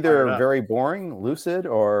Honda. I'm either very boring, lucid,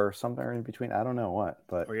 or somewhere in between. I don't know what,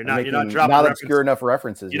 but or you're not dropping obscure enough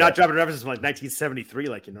references. You're not dropping references from like 1973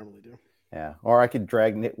 like you normally do. Yeah, or I could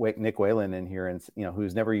drag Nick Whalen in here, and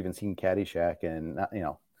who's never even seen Caddyshack, and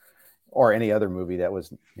or any other movie that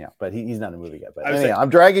was but he's not a movie guy. But anyhow, I'm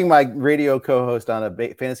dragging my radio co-host on a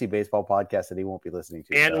fantasy baseball podcast that he won't be listening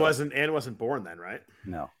to. And wasn't born then, right?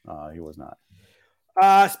 No, he was not.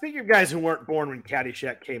 Speaking of guys who weren't born when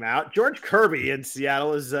Caddyshack came out, George Kirby in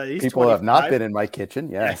Seattle is he's people 25. have not been in my kitchen.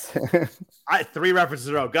 Yes, I 3 references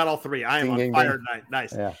in a row. Got all 3. I am on fire tonight.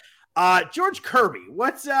 Nice. Yeah. George Kirby,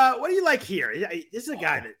 what do you like here? This is a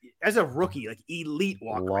guy that, as a rookie, like elite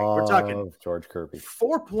walk rate. We're talking George Kirby.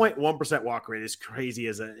 4.1% walk rate is crazy.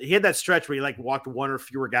 He had that stretch where he like walked 1 or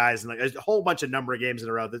fewer guys and like a whole bunch of number of games in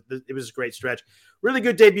a row. It was a great stretch. Really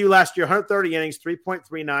good debut last year. 130 innings,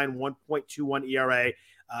 3.39, 1.21 ERA.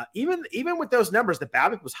 Even with those numbers, the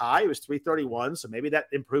BABIP was high. It was 331, so maybe that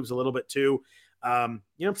improves a little bit too.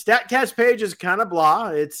 StatCast page is kind of blah.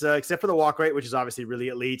 It's except for the walk rate, which is obviously really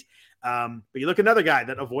elite. But you look at another guy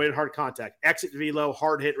that avoided hard contact, exit velo,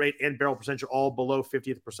 hard hit rate, and barrel percentage all below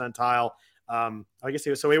 50th percentile. I guess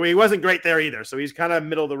he wasn't great there either. So he's kind of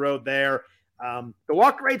middle of the road there. The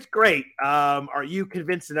walk rate's great. Are you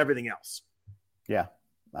convinced in everything else? Yeah,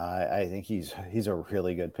 I think he's a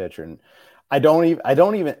really good pitcher, and I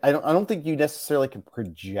don't think you necessarily can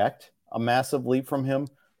project a massive leap from him.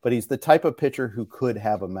 But he's the type of pitcher who could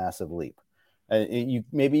have a massive leap.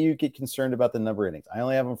 Maybe you get concerned about the number of innings. I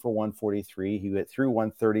only have him for 143. He went through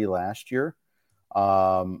 130 last year.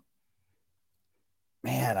 But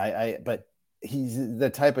he's the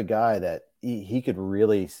type of guy that he could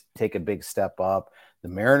really take a big step up. The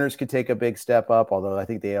Mariners could take a big step up, although I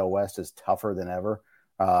think the AL West is tougher than ever.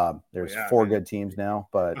 There's 4 good teams now,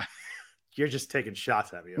 but you're just taking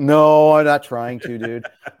shots at me. No, I'm not trying to, dude.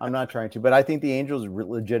 I'm not trying to. But I think the Angels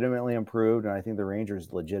legitimately improved, and I think the Rangers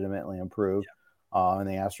legitimately improved. Yeah. And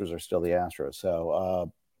the Astros are still the Astros.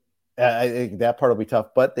 So I think that part will be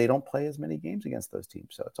tough. But they don't play as many games against those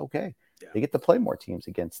teams, so it's okay. Yeah. They get to play more teams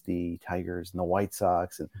against the Tigers and the White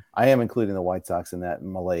Sox. And I am including the White Sox in that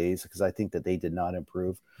malaise because I think that they did not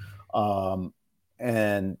improve.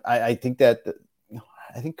 And I think that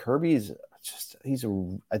I think Kirby's –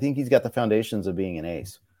 I think he's got the foundations of being an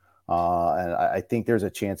ace. And I think there's a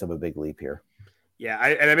chance of a big leap here. Yeah,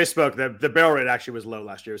 I misspoke. The barrel rate actually was low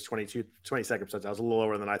last year. It was 22nd percentile. That was a little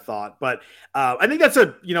lower than I thought. But I think that's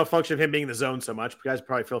a function of him being in the zone so much. Guys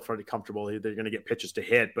probably feel pretty comfortable. They're going to get pitches to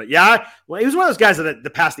hit. But yeah, he was one of those guys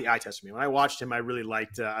that passed the eye test for me. When I watched him, I literally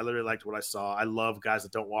liked what I saw. I love guys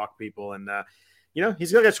that don't walk people. And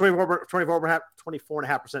he's going to get 24.5%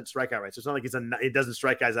 strikeout rate. So it's not like he doesn't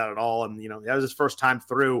strike guys out at all. And, that was his first time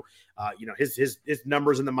through. His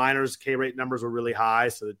numbers in the minors, K rate numbers were really high.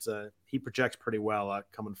 So he projects pretty well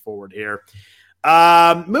coming forward here.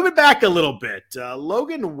 Moving back a little bit,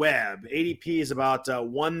 Logan Webb, ADP is about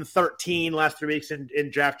 113 last 3 weeks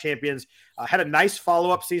in Draft Champions. Had a nice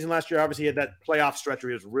follow-up season last year. Obviously, he had that playoff stretch where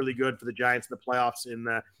he was really good for the Giants in the playoffs in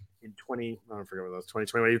 20, I don't forget what that was,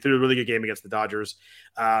 2020. He threw a really good game against the Dodgers.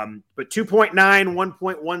 But 2.9,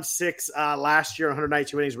 1.16 last year,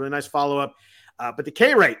 192 innings, really nice follow-up. But the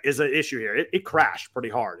K rate is an issue here. It crashed pretty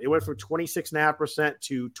hard. It went from 26.5%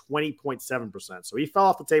 to 20.7%. So he fell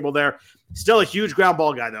off the table there. Still a huge ground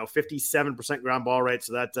ball guy, though, 57% ground ball rate.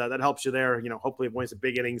 So that helps you there, hopefully avoiding some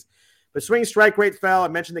big innings. But swing strike rate fell. I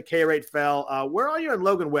mentioned the K rate fell. Where are you on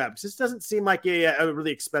Logan Webb? This doesn't seem like a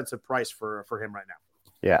really expensive price for him right now.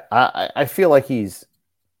 Yeah, I feel like he's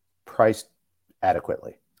priced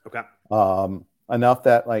adequately. Okay. Enough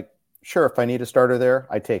that, sure, if I need a starter there,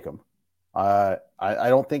 I take him. I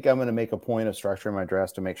don't think I'm going to make a point of structuring my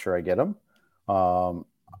drafts to make sure I get him.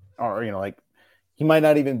 He might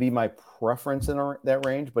not even be my preference in that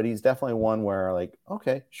range, but he's definitely one where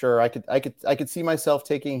okay, sure, I could see myself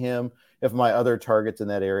taking him if my other targets in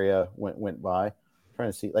that area went by. I'm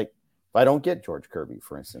trying to see If I don't get George Kirby,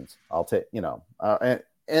 for instance, I'll take,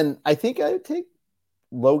 and I think I would take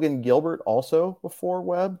Logan Gilbert also before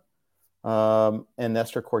Webb, and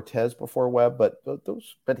Nestor Cortez before Webb, but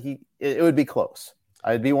it would be close.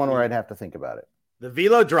 I'd be one where I'd have to think about it. The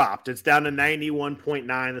velo dropped. It's down to 91.9.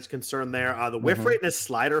 That's concern there. The whiff rate in his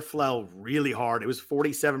slider fell really hard. It was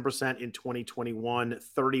 47% in 2021,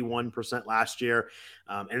 31% last year.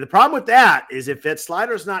 And the problem with that is if that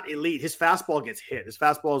slider is not elite, his fastball gets hit. His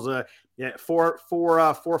fastball is a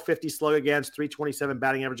 450 slug against, 327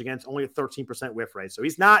 batting average against, only a 13% whiff rate. So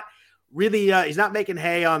he's not really he's not making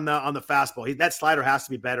hay on the fastball. That slider has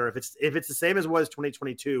to be better. If it's the same as it was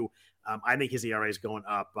 2022. I think his ERA is going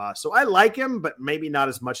up. So I like him, but maybe not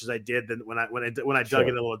as much as I did than when I dug in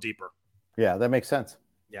a little deeper. Yeah, that makes sense.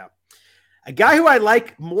 Yeah. A guy who I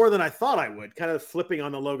like more than I thought I would, kind of flipping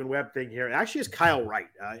on the Logan Webb thing here, actually is Kyle Wright.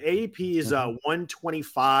 ADP is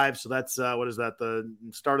 125. So that's, what is that? The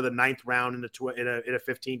start of the 9th round in a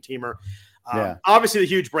 15-teamer. Obviously the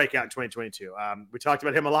huge breakout in 2022. We talked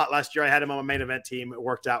about him a lot last year. I had him on my main event team. It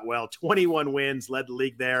worked out well. 21 wins, led the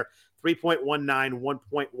league there. 3.19,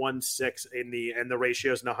 1.16 in the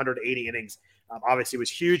ratios in 180 innings. Obviously, it was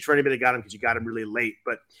huge for anybody that got him because you got him really late.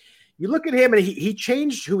 But you look at him, and he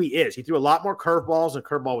changed who he is. He threw a lot more curveballs, and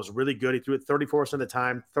curveball was really good. He threw it 34% of the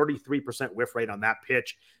time, 33% whiff rate on that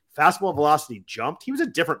pitch. Fastball velocity jumped. He was a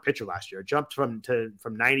different pitcher last year. It jumped from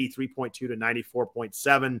 93.2 to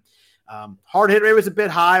 94.7. Hard hit rate was a bit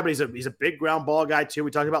high, but he's a big ground ball guy too. We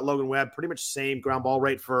talked about Logan Webb, pretty much same ground ball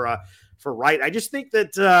rate for Wright. I just think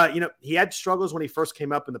that he had struggles when he first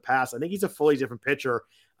came up in the past. I think he's a fully different pitcher.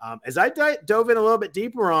 As I dove in a little bit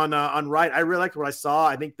deeper on Wright, I really liked what I saw.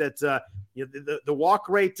 I think that the walk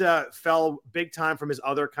rate fell big time from his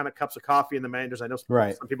other kind of cups of coffee in the majors. I know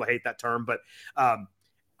some people hate that term, but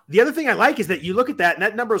the other thing I like is that you look at that, and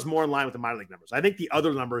that number is more in line with the minor league numbers. I think the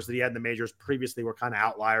other numbers that he had in the majors previously were kind of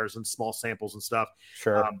outliers and small samples and stuff.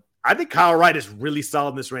 Sure. I think Kyle Wright is really solid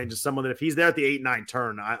in this range. As someone that if he's there at the 8-9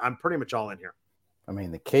 turn, I'm pretty much all in here. I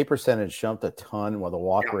mean, the K percentage jumped a ton while the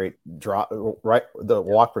walk rate dropped. Right, the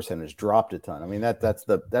walk percentage dropped a ton. I mean, that's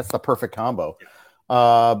the perfect combo.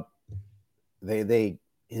 Yeah.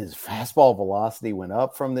 His fastball velocity went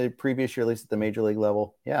up from the previous year, at least at the major league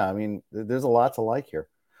level. Yeah, I mean, there's a lot to like here.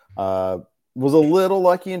 Was a little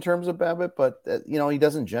lucky in terms of BABIP, but he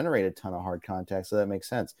doesn't generate a ton of hard contact, so that makes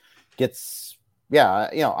sense.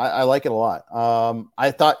 I like it a lot.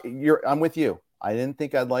 I thought I'm with you. I didn't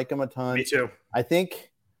think I'd like him a ton. Me too. I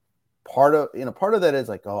think part of that is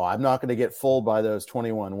like, I'm not going to get fooled by those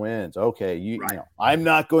 21 wins. Okay, I'm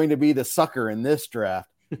not going to be the sucker in this draft.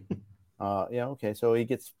 Okay, so he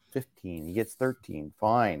gets 15, he gets 13,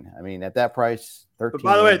 fine. I mean, at that price, 13. But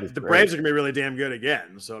by the way, the Braves are going to be really damn good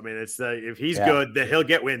again. So I mean, it's if he's good, then he'll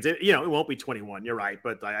get wins. It won't be 21. You're right,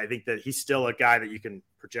 but I think that he's still a guy that you can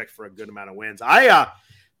project for a good amount of wins. I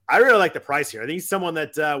really like the price here. I think he's someone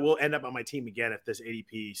that will end up on my team again if this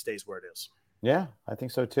ADP stays where it is. Yeah, I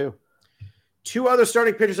think so too. Two other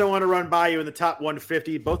starting pitchers I want to run by you in the top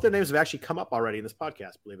 150. Both their names have actually come up already in this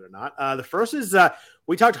podcast, believe it or not. The first is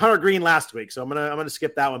we talked Hunter Green last week, so I'm gonna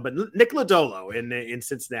skip that one. But Nick Lodolo in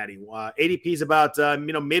Cincinnati, ADP is about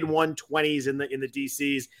mid 120s in the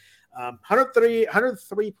DCs.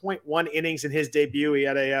 103.1 innings in his debut. He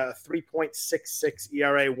had a 3.66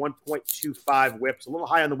 ERA, 1.25 WHIP. It's a little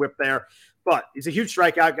high on the WHIP there. But he's a huge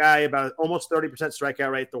strikeout guy, about almost 30%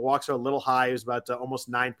 strikeout rate. The walks are a little high. He was about almost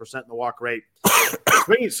 9% in the walk rate.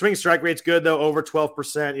 Swing strike rate's good, though, over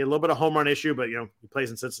 12%. He had a little bit of home run issue, but, he plays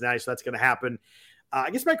in Cincinnati, so that's going to happen. I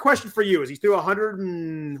guess my question for you is he threw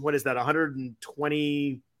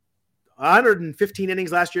 115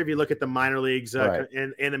 innings last year if you look at the minor leagues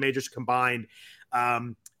and the majors combined.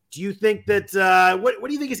 Do you think that what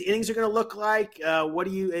do you think his innings are going to look like? What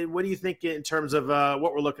do you think in terms of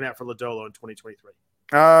what we're looking at for Lodolo in 2023?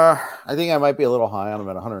 I think I might be a little high on him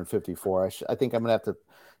at 154. I think I'm going to have to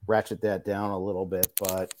ratchet that down a little bit,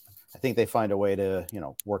 but I think they find a way to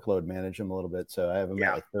workload manage him a little bit. So I have him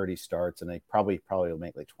at like 30 starts, and they probably will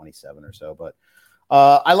make like 27 or so. But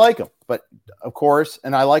I like him, but of course,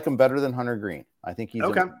 and I like him better than Hunter Green. I think he's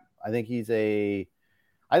okay. I think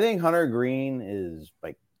Hunter Green is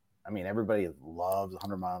like. I mean, everybody loves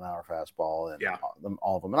 100-mile-an-hour fastball and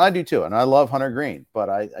all of them. And I do too. And I love Hunter Green. But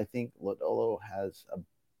I think Lodolo has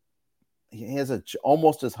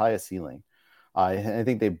almost as high a ceiling. I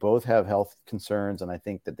think they both have health concerns. And I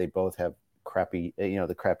think that they both have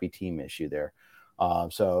the crappy team issue there.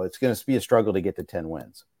 So it's going to be a struggle to get to 10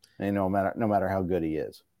 wins. And no matter how good he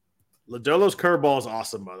is. Lodolo's curveball is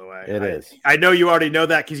awesome, by the way. It is. I know you already know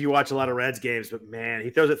that because you watch a lot of Reds games, but man, he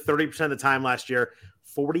throws it 30% of the time last year,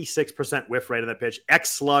 46% whiff rate on that pitch,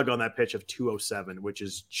 X slug on that pitch of 207, which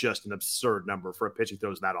is just an absurd number for a pitch he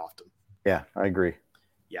throws that often. Yeah, I agree.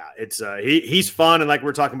 Yeah, it's he's fun, and like we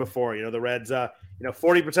were talking before, the Reds,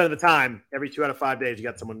 40% of the time, every 2 out of 5 days, you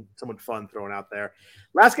got someone fun thrown out there.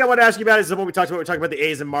 Last guy I want to ask you about is the one we talked about. We talked about the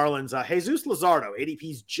A's and Marlins. Jesus Luzardo,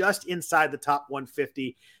 ADP's just inside the top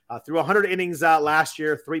 150. Through 100 innings last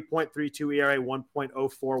year, 3.32 ERA,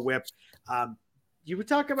 1.04 WHIP. You would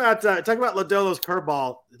talk about Lodolo's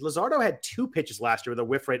curveball. Luzardo had 2 pitches last year with a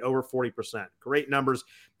whiff rate over 40%. Great numbers.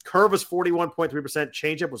 Curve was 41.3%.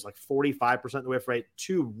 Changeup was like 45% the whiff rate.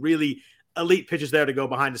 2 really elite pitches there to go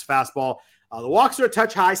behind his fastball. The walks are a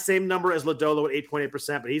touch high, same number as Lodolo at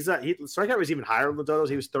 8.8%, but strikeout was even higher than Lodolo's.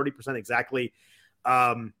 He was 30% exactly.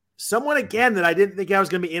 Someone, again, that I didn't think I was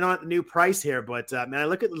going to be in on at the new price here, but, man, I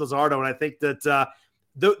look at Luzardo, and I think that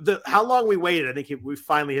how long we waited, I think we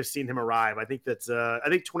finally have seen him arrive. I think that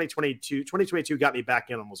 2022 got me back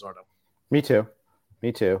in on Luzardo. Me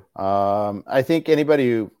too. I think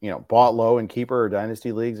anybody who bought low in keeper or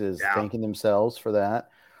dynasty leagues is thanking themselves for that.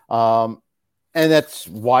 And that's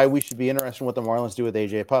why we should be interested in what the Marlins do with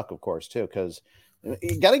AJ Puck, of course, too, because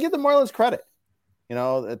you got to give the Marlins credit.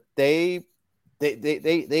 They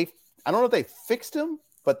I don't know if they fixed him,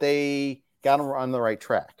 but they got him on the right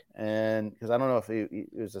track. And because I don't know if it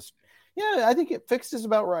was just, I think it fixed is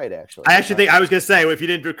about right, actually. I actually think I was going to say, if you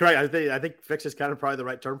didn't do correct, I think fix is kind of probably the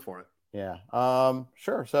right term for it. Yeah.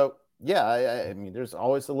 Sure. So, I mean, there's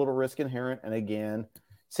always a little risk inherent. And again,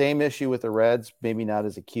 same issue with the Reds, maybe not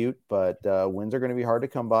as acute, but wins are going to be hard to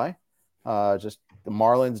come by. Just the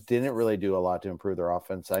Marlins didn't really do a lot to improve their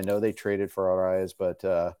offense. I know they traded for Arraez, but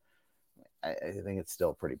I think it's still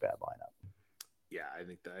a pretty bad lineup. Yeah, I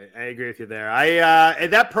think I agree with you there.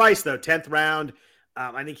 At that price, though, 10th round,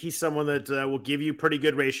 I think he's someone that will give you pretty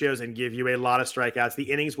good ratios and give you a lot of strikeouts.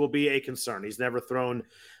 The innings will be a concern. He's never thrown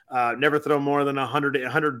more than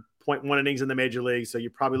 100.1 innings in the major league. So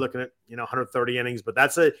you're probably looking at 130 innings. But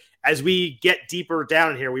as we get deeper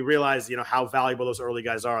down here, we realize how valuable those early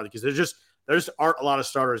guys are, because there just aren't a lot of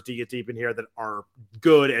starters to get deep in here that are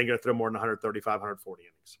good and going to throw more than 135, 140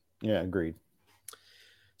 innings. Yeah, agreed.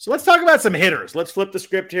 So let's talk about some hitters. Let's flip the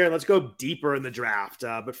script here and let's go deeper in the draft.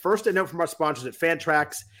 But first, a note from our sponsors at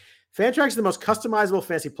Fantrax. Fantrax is the most customizable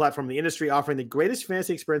fantasy platform in the industry, offering the greatest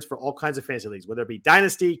fantasy experience for all kinds of fantasy leagues, whether it be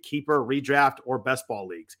dynasty, keeper, redraft, or best ball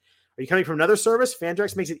leagues. Are you coming from another service?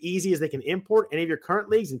 Fantrax makes it easy as they can import any of your current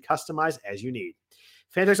leagues and customize as you need.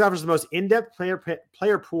 Fantrax offers the most in-depth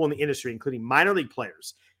player pool in the industry, including minor league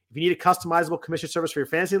players. If you need a customizable commission service for your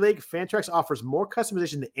fantasy league, Fantrax offers more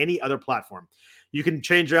customization than any other platform. You can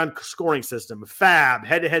change around scoring system, fab,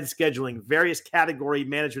 head-to-head scheduling, various category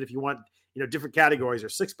management if you want, different categories, or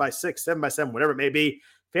 6x6, 7x7, whatever it may be.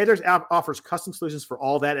 Fantrax offers custom solutions for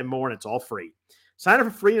all that and more, and it's all free. Sign up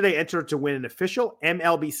for free today. Enter to win an official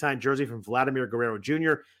MLB signed jersey from Vladimir Guerrero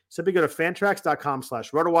Jr. Simply go to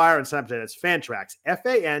fantrax.com/RotoWire and sign up today. That's Fantrax,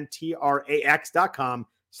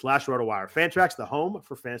 Fantrax.com/RotoWire. Fantrax, the home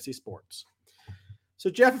for fantasy sports. So,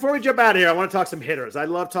 Jeff, before we jump out of here, I want to talk some hitters. I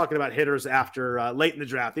love talking about hitters after late in the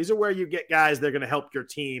draft. These are where you get guys that are going to help your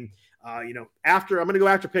team. I'm going to go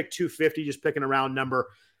after pick 250, just picking a round number.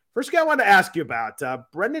 First guy I wanted to ask you about,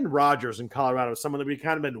 Brendan Rodgers in Colorado, someone that we've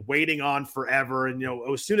kind of been waiting on forever. And,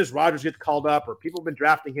 as soon as Rodgers gets called up or people have been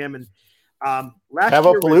drafting him. And last year,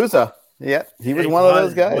 Fabapalooza. Yeah, he was one of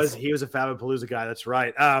those guys. He was a Fabapalooza guy. That's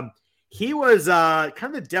right. He was kind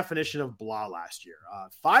of the definition of blah last year.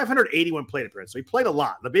 581 plate appearances. So he played a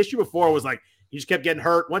lot. The issue before was he just kept getting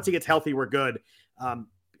hurt. Once he gets healthy, we're good.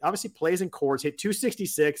 Obviously plays in cores, hit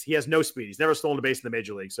 266. He has no speed. He's never stolen a base in the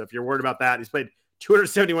major league. So if you're worried about that, he's played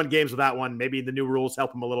 271 games with that one. Maybe the new rules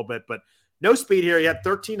help him a little bit, but no speed here. He had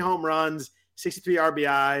 13 home runs, 63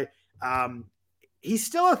 RBI. He's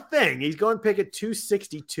still a thing. He's going to pick at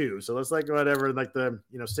 262. So that's whatever, the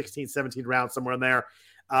 16, 17 rounds, somewhere in there.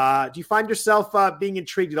 Do you find yourself being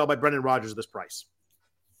intrigued at all by Brendan Rodgers at this price?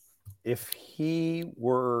 If he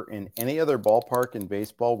were in any other ballpark in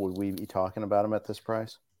baseball, would we be talking about him at this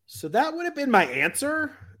price? So that would have been my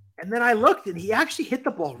answer. And then I looked, and he actually hit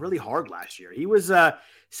the ball really hard last year. He was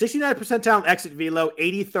 69th percentile in exit velo,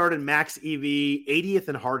 83rd in max EV, 80th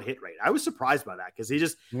in hard hit rate. I was surprised by that because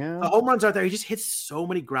the home runs aren't there. He just hits so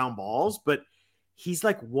many ground balls, but he's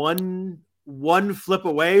one flip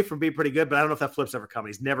away from being pretty good, but I don't know if that flip's ever coming.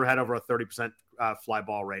 He's never had over a 30% fly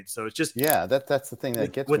ball rate. So it's just, that's the thing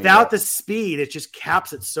that gets without the speed, it just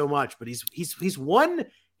caps it so much, but he's one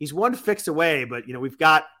fix away, but we've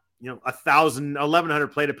got, 1,100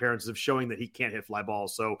 plate appearances of showing that he can't hit fly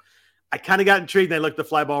balls. So I kind of got intrigued. I looked at the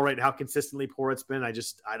fly ball rate and how consistently poor it's been. I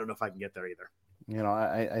don't know if I can get there either.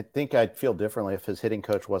 I think I'd feel differently if his hitting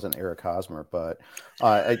coach wasn't Eric Hosmer, but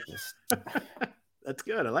that's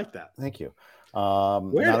good. I like that. Thank you.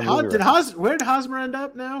 Where did Hosmer end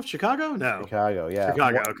up now? Chicago? No. Chicago, yeah.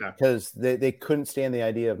 Chicago, okay. Because they couldn't stand the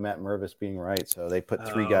idea of Matt Mervis being right, so they put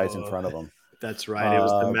 3 guys in front of him. That's right. It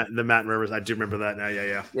was the Matt Mervis. I do remember that now.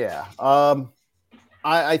 Yeah. Yeah.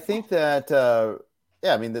 I think that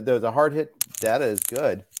the hard hit data is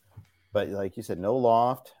good, but like you said, no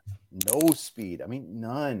loft, no speed. I mean,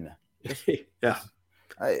 none. Yeah.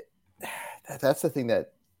 That's the thing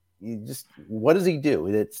that what does he do?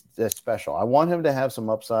 It's special. I want him to have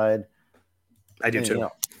some upside. I do too.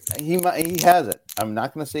 He has it. I'm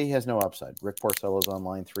not going to say he has no upside. Rick Porcello's on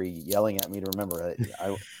line 3 yelling at me to remember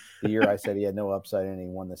the year I said he had no upside and he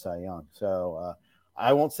won the Cy Young. So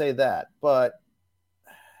I won't say that, but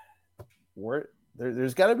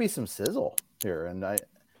there's got to be some sizzle here, and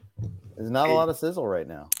there's not a lot of sizzle right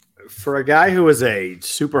now. For a guy who is a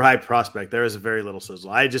super high prospect, there is very little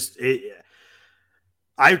sizzle.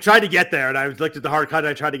 I tried to get there, and I looked at the hard cut.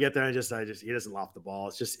 I tried to get there, and he doesn't loft the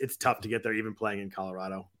ball. It's tough to get there, even playing in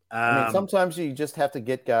Colorado. Sometimes you just have to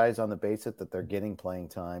get guys on the basis that they're getting playing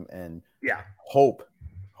time, and hope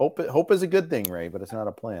is a good thing, Ray, but it's not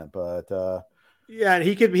a plan. But and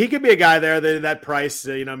he could be a guy there that price.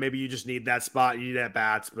 Maybe you just need that spot, you need at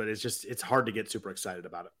bats, but it's hard to get super excited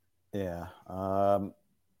about it. Yeah.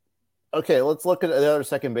 Okay, let's look at the other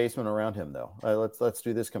second baseman around him, though. Let's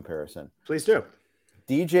do this comparison. Please do.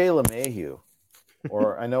 DJ LeMahieu,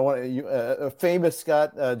 or I know a famous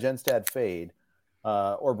Scott Genstad fade,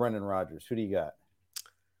 or Brendan Rodgers. Who do you got?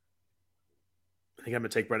 I think I'm going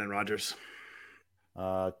to take Brendan Rodgers.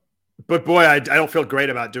 But boy, I don't feel great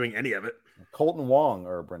about doing any of it. Colton Wong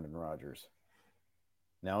or Brendan Rodgers?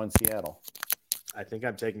 Now in Seattle. I think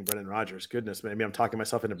I'm taking Brendan Rodgers. Goodness, maybe I'm talking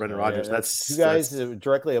myself into Brendan Rodgers. That's 2 guys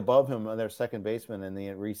directly above him on their second baseman in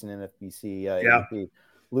the recent NFBC ADP.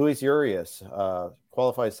 Luis Urias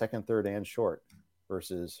qualifies second, third, and short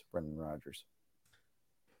versus Brendan Rodgers.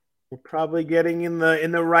 We're probably getting in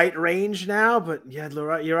the right range now, but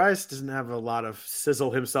Urias doesn't have a lot of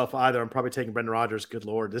sizzle himself either. I'm probably taking Brendan Rodgers. Good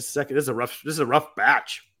Lord, this is a rough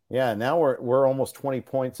batch. Yeah, now we're almost 20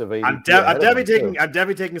 points of ADP. I'm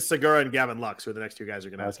definitely taking Segura and Gavin Lux, who are the next 2 guys are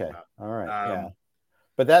going to ask about. All right,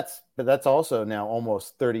 But that's also now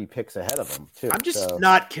almost 30 picks ahead of them too. I'm just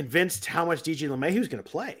not convinced how much DJ LeMahieu is going to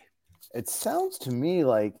play. It sounds to me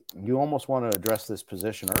like you almost want to address this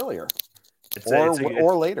position earlier,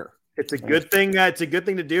 or later. It's a good thing. It's a good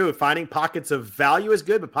thing to do. Finding pockets of value is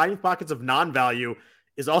good, but finding pockets of non-value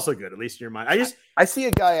is also good, at least in your mind. I see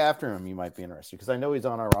a guy after him you might be interested because I know he's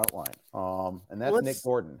on our outline. And that's Nick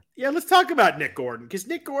Gordon. Yeah, let's talk about Nick Gordon because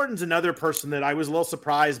Nick Gordon's another person that I was a little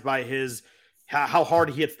surprised by how hard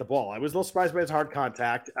he hits the ball. I was a little surprised by his hard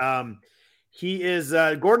contact. He is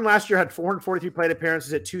Gordon last year had 443 plate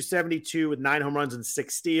appearances at 272 with 9 home runs and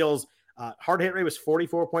 6 steals. Hard hit rate was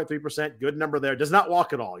 44.3%. Good number there. Does not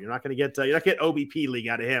walk at all. You're not going to get OBP league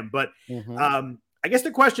out of him. But I guess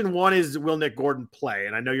the question one is, will Nick Gordon play?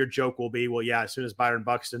 And I know your joke will be, well, yeah, as soon as Byron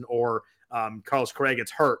Buxton or Carlos Correa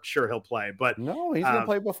gets hurt, sure he'll play. But no, he's going to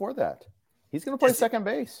play before that. He's going to play second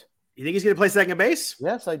base. You think he's going to play second base?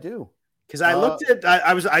 Yes, I do. Because I looked at,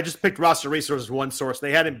 I just picked roster resources as one source.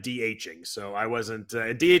 They had him DHing, so I wasn't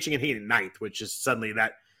DHing and hitting ninth, which is suddenly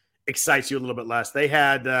that excites you a little bit less. They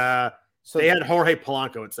had Jorge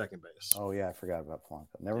Polanco at second base. Oh yeah, I forgot about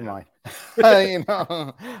Polanco. Never mind. I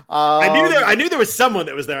knew there was someone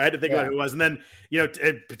that was there. I had to think about who it was, and then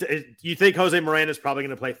you think Jose Moreno is probably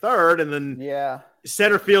going to play third, and then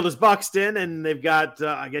center field is Buxton, and they've got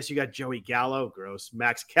I guess you got Joey Gallo, gross,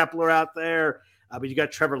 Max Kepler out there. But you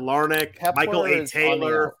got Trevor Larnach, Michael A.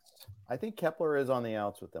 Taylor. I think Kepler is on the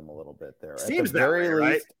outs with them a little bit there. Seems that way,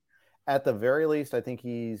 right? At the very least, I think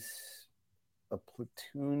he's a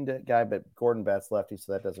platooned guy, but Gordon bats lefty,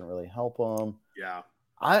 so that doesn't really help him. Yeah.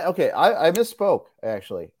 I misspoke,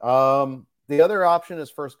 actually. The other option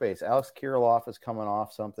is first base. Alex Kirilloff is coming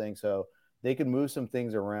off something, so they could move some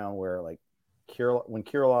things around where, like, when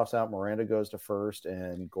Kirilloff's out, Miranda goes to first,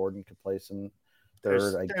 and Gordon could play some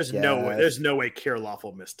third. There's no way Kirilloff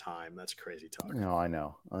will miss time. That's crazy talk. No, I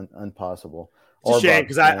know, impossible. It's a shame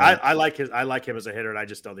because I like him as a hitter, and I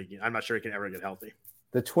just don't think I'm not sure he can ever get healthy.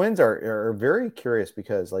 The Twins are very curious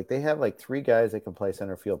because they have 3 guys that can play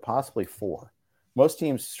center field, possibly 4. Most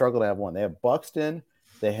teams struggle to have one. They have Buxton,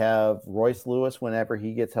 they have Royce Lewis whenever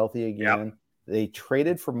he gets healthy again. Yep. They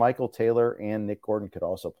traded for Michael Taylor, and Nick Gordon could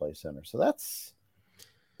also play center. So that's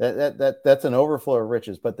an overflow of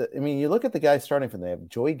riches. But you look at the guys starting from them. They have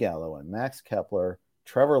Joey Gallo and Max Kepler,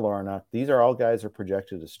 Trevor Larnach. These are all guys that are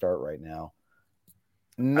projected to start right now.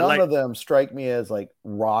 none of them strike me as like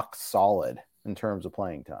rock solid in terms of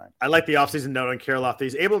playing time. I like the offseason note on Kirilloff.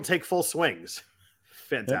 He's able to take full swings.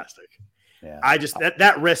 Fantastic. Yeah. I just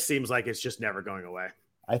that risk seems like it's just never going away.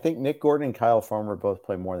 I think Nick Gordon and Kyle Farmer both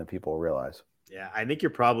play more than people realize. Yeah, I think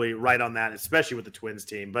you're probably right on that, especially with the Twins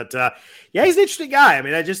team. But yeah, he's an interesting guy. I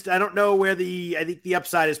mean, I don't know where I think the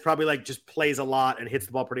upside is probably like just plays a lot and hits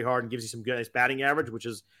the ball pretty hard and gives you some good nice batting average, which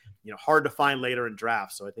is hard to find later in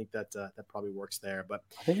drafts. So I think that that probably works there. But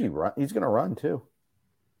I think he's going to run too.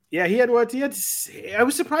 Yeah, I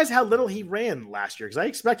was surprised how little he ran last year because I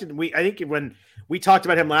expected I think when we talked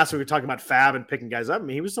about him last week, we were talking about Fab and picking guys up. I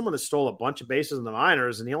mean, he was someone that stole a bunch of bases in the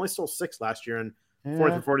minors, and he only stole 6 last year in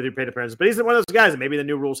 443 plate appearances. But he's one of those guys that maybe the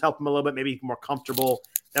new rules help him a little bit, maybe he's more comfortable.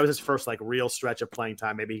 That was his first like real stretch of playing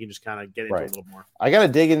time. Maybe he can just kind of get into it a little more. I got to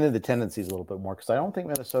dig into the tendencies a little bit more because I don't think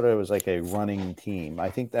Minnesota was like a running team. I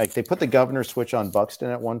think like they put the governor switch on Buxton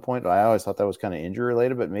at one point. I always thought that was kind of injury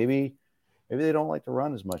related, but maybe they don't like to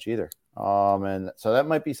run as much either. And so that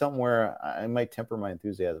might be something where I might temper my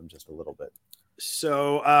enthusiasm just a little bit.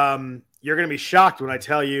 So you're going to be shocked when I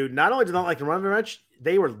tell you, not only do they not like to run very much,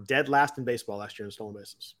 they were dead last in baseball last year in stolen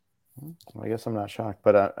bases. I guess I'm not shocked,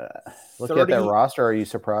 but looking at that roster, are you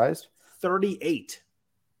surprised? 38.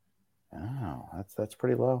 Oh, that's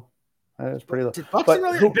pretty low. That is pretty low. Did Buxton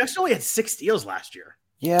Buxton only had 6 steals last year?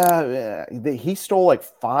 Yeah, he stole like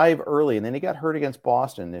 5 early, and then he got hurt against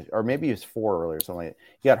Boston, or maybe it was 4 early or something like that.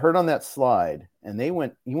 He got hurt on that slide, and he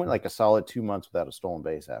went like a solid 2 months without a stolen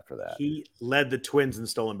base after that. He led the Twins in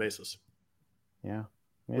stolen bases. Yeah,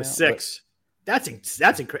 with 6. That's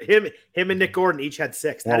incredible. Him and Nick Gordon each had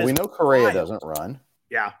 6. Well, we know Correa doesn't run.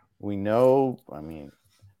 Yeah, we know. I mean,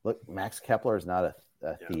 look, Max Kepler is not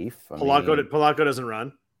a thief. Polanco doesn't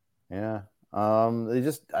run. Yeah,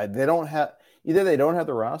 they don't have. Either they don't have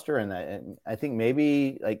the roster, and I think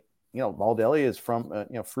maybe like Baldelli is from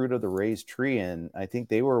fruit of the Rays tree, and I think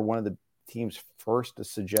they were one of the teams first to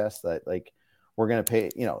suggest that like we're going to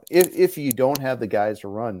pay. If you don't have the guys to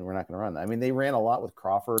run, we're not going to run. I mean, they ran a lot with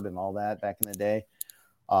Crawford and all that back in the day.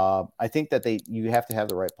 I think that you have to have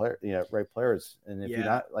the right players, and if you're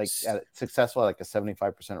not like successful at like a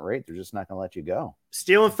 75% rate, they're just not going to let you go.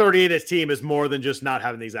 Stealing 38 as team is more than just not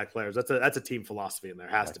having the exact players. That's a team philosophy, and there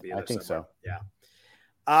has to be. I think somewhere. So.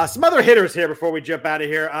 Yeah. Some other hitters here before we jump out of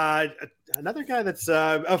here. Another guy that's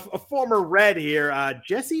a former Red here.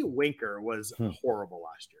 Jesse Winker was horrible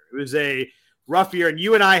last year. It was a rough year, and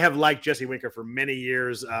you and I have liked Jesse Winker for many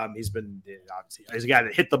years. He's been obviously he's a guy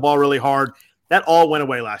that hit the ball really hard. That all went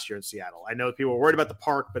away last year in Seattle. I know people were worried about the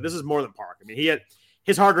park, but this is more than park. I mean, he had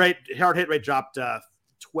his hard hit rate dropped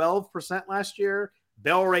 12% last year.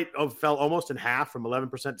 Bell rate fell almost in half from 11%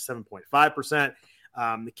 to 7.5%.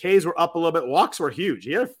 The Ks were up a little bit. Walks were huge.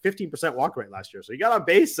 He had a 15% walk rate last year. So he got on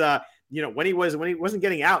base, when he wasn't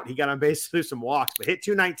getting out, he got on base through some walks, but hit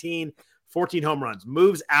 219, 14 home runs.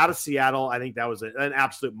 Moves out of Seattle. I think that was an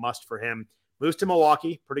absolute must for him. Moves to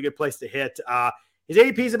Milwaukee. Pretty good place to hit. His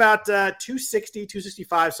ADP is about 260,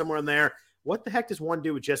 265, somewhere in there. What the heck does one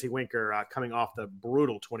do with Jesse Winker coming off the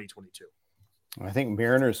brutal 2022? I think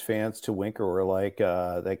Mariners fans to Winker were like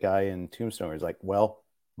that guy in Tombstone. He's like, well,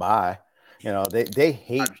 bye. They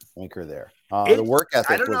hate Winker there. The work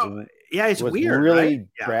ethic it's weird. Really,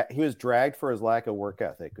 right? He was dragged for his lack of work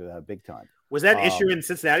ethic big time. Was that an issue in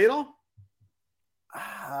Cincinnati at all?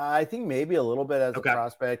 I think maybe a little bit as a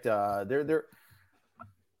prospect. I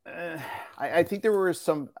think there were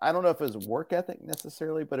some. I don't know if it was work ethic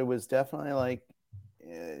necessarily, but it was definitely like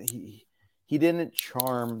he didn't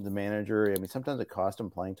charm the manager. I mean, sometimes it cost him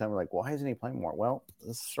playing time. We're like, why isn't he playing more? Well,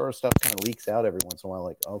 this sort of stuff kind of leaks out every once in a while.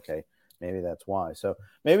 Like, okay, maybe that's why. So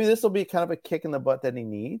maybe this will be kind of a kick in the butt that he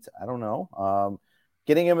needs. I don't know.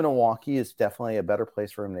 Getting him in Milwaukee is definitely a better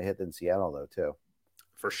place for him to hit than Seattle, though, too.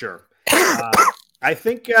 For sure. I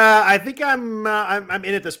think I'm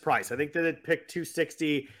in at this price. I think that it picked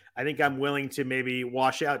 260. I think I'm willing to maybe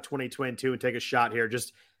wash out 2022 and take a shot here.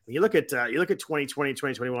 Just when you look at 2020,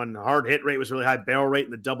 2021, hard hit rate was really high, barrel rate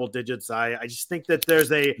in the double digits. I just think that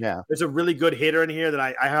there's a really good hitter in here that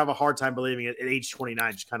I have a hard time believing at age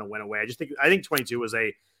 29 just kind of went away. I think 22 was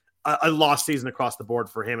a lost season across the board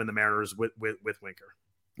for him and the Mariners with Winker.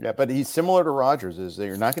 Yeah, but he's similar to Rogers. Is that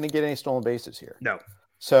you're not going to get any stolen bases here. No.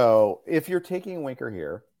 So if you're taking Winker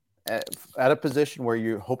here at a position where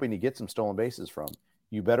you're hoping to get some stolen bases from,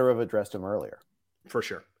 you better have addressed him earlier. For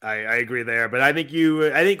sure. I agree there. But I think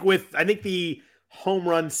the home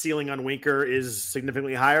run ceiling on Winker is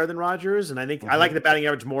significantly higher than Rogers. And I think I like the batting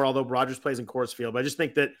average more, although Rogers plays in Coors Field. But I just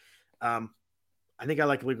think that I I think I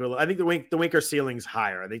like Winker. I think the Winker ceiling's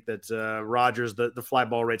higher. I think that Rodgers, the fly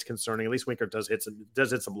ball rate's concerning. At least Winker does hit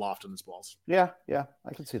some loft on his balls. Yeah,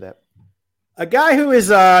 I can see that. A guy who is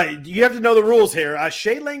you have to know the rules here.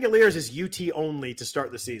 Shea Langoliers is UT only to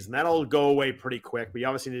start the season. That'll go away pretty quick. We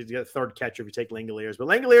obviously need to get a third catcher if you take Langoliers. But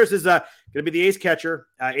Langoliers is going to be the ace catcher.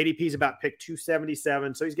 ADP is about pick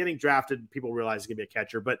 277, so he's getting drafted. People realize he's going to be a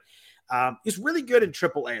catcher, but he's really good in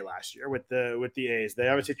AAA last year with the A's. They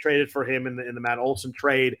obviously traded for him in the Matt Olson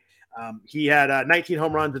trade. He had 19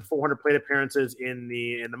 home runs and 400 plate appearances in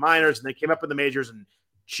the minors, and they came up in the majors and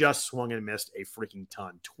just swung and missed a freaking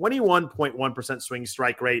ton. 21.1% swing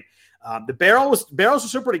strike rate. The barrels were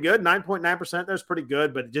still pretty good. 9.9%. That's pretty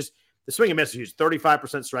good, but just the swing and miss is huge. 35%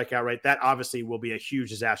 strikeout rate. That obviously will be a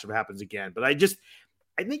huge disaster if it happens again. But I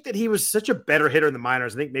think that he was such a better hitter in the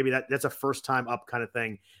minors. I think maybe that's a first time up kind of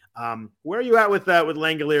thing. Where are you at with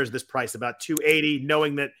Langoliers this price? About 280,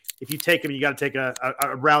 knowing that if you take him, you got to take a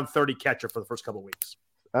round 30 catcher for the first couple of weeks.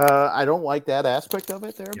 I don't like that aspect of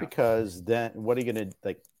it there because then what are you going to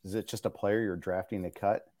like? Is it just a player you're drafting to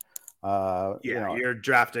cut? You're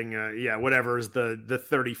drafting, whatever is the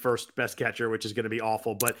 31st best catcher, which is going to be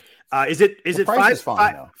awful. But is it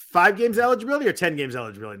five games eligibility or 10 games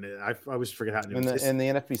eligibility? I always forget how to do it. In the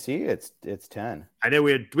NFBC, it's 10. I know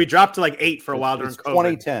we dropped to like 8 for a while during COVID.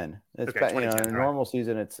 2010. It's okay, 2010, in a normal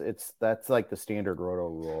season, it's that's like the standard roto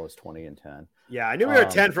rule is 20 and 10. Yeah, I knew we were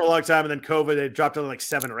at 10 for a long time, and then COVID, it dropped to like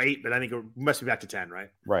 7 or 8, but I think it must be back to 10, right?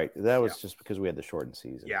 Right. That was just because we had the shortened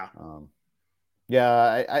season. Yeah.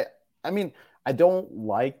 I mean, I don't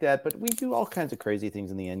like that, but we do all kinds of crazy things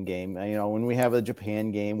in the end game. When we have a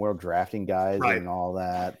Japan game, we're drafting guys and all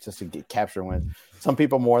that just to capture wins. Some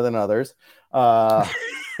people more than others. Hashtag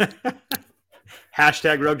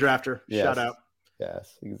Rogue Drafter. Yes. Shout out.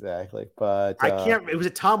 Yes, exactly. But I can't. Was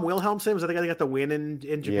it Tom Wilhelmsen? Was that the guy that got the win in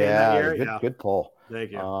Japan that year? Good pull.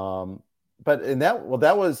 Thank you. But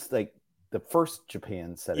that was like the first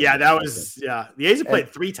Japan set. Yeah, that was The A's have played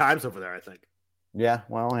 3 times over there, I think. Yeah,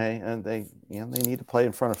 well, hey, and they need to play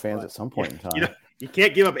in front of fans at some point in time. You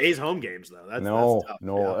can't give up A's home games though. That's tough.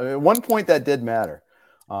 No. Yeah. At one point that did matter.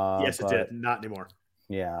 Yes, it did. Not anymore.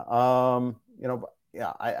 Yeah. I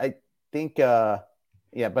think. But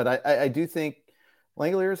I do think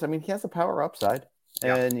Langoliers. I mean, he has a power upside,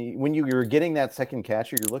 and when you're getting that second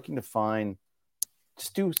catcher, you're looking to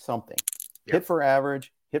just do something. Yeah. Hit for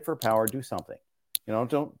average, hit for power, do something.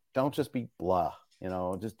 Don't just be blah.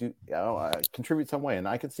 Just do contribute some way. And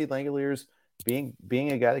I could see Langoliers being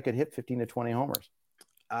a guy that could hit 15 to 20 homers.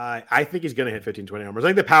 I think he's going to hit 15, 20 homers. I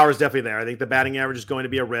think the power is definitely there. I think the batting average is going to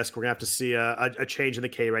be a risk. We're going to have to see a change in the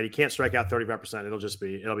K rate. He can't strike out 35%.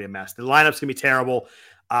 It'll be a mess. The lineup's going to be terrible.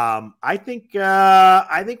 I think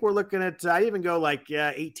we're looking at, I even go like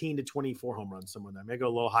 18 to 24 home runs somewhere there. Maybe go a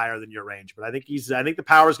little higher than your range, but I think the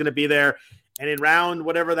power is going to be there. And in round,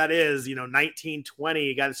 whatever that is, 19, 20,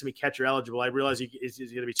 you got to be catcher eligible. I realize it's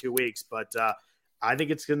going to be 2 weeks, but I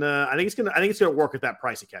think it's going to work at that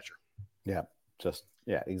price of catcher. Yeah.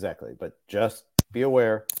 Exactly. But just be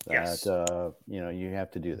aware that, yes. You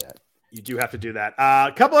have to do that. You do have to do that.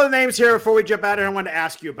 A couple of names here before we jump out here. I wanted to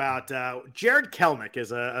ask you about Jared Kelenic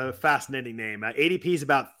is a fascinating name. ADP is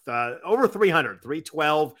about over 300,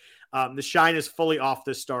 312. The shine is fully off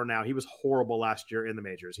this star now. He was horrible last year in the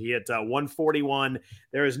majors. He hit 141.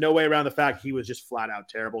 There is no way around the fact he was just flat out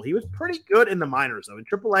terrible. He was pretty good in the minors, though. In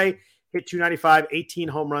AAA, hit 295, 18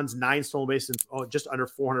 home runs, 9 stolen bases, just under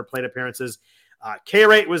 400 plate appearances. K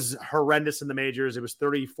rate was horrendous in the majors. It was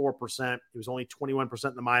 34%. It was only 21%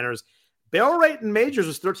 in the minors. Barrel rate in majors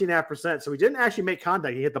was 13.5%. So he didn't actually make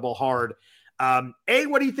contact. He hit the ball hard. What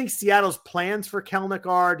do you think Seattle's plans for Kelenic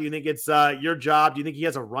are? Do you think it's your job? Do you think he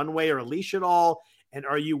has a runway or a leash at all? And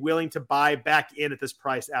are you willing to buy back in at this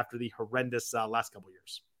price after the horrendous last couple of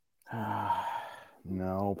years?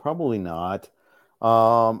 No, probably not.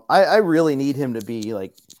 I really need him to be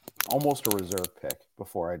like almost a reserve pick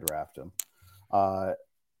before I draft him. I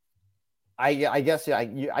guess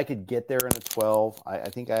I could get there in the 12. I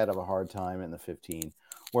think I'd have a hard time in the 15,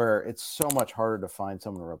 where it's so much harder to find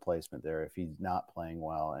someone a replacement there if he's not playing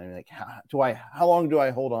well. And like, how long do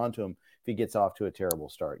I hold on to him if he gets off to a terrible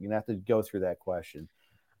start? You're gonna have to go through that question.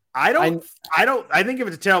 I think if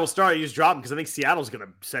it's a terrible start, you just drop him because I think Seattle's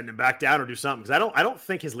gonna send him back down or do something. Because I don't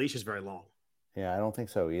think his leash is very long. Yeah, I don't think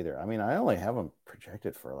so either. I mean, I only have him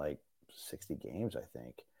projected for like 60 games, I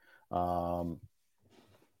think.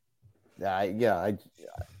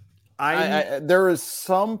 There is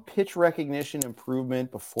some pitch recognition improvement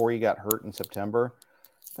before he got hurt in September,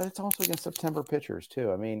 but it's also against September pitchers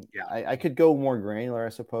too. I mean, I could go more granular, I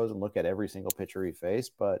suppose, and look at every single pitcher he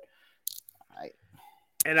faced, but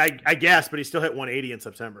And I guess, but he still hit 180 in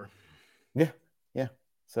September. Yeah.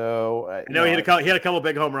 So I know he had a couple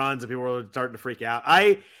big home runs, and people were starting to freak out.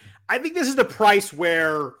 I think this is the price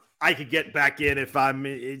where I could get back in if I'm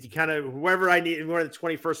kind of whoever I need. We're in the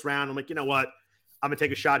 21st round. I'm like, you know what? I'm going to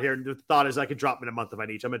take a shot here. And the thought is I could drop him in a month if I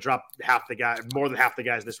need to. I'm going to drop more than half the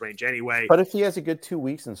guys in this range anyway. But if he has a good 2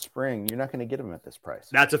 weeks in spring, you're not going to get him at this price.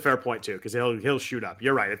 That's a fair point too, because he'll shoot up.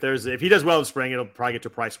 You're right. If he does well in spring, it'll probably get to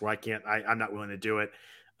a price where I'm not willing to do it.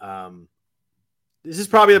 This is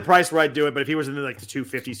probably the price where I'd do it, but if he was in the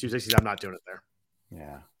 250s, 260s, I'm not doing it there.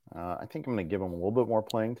 Yeah. I think I'm going to give him a little bit more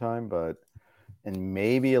playing time, and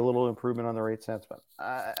maybe a little improvement on the rate sense, but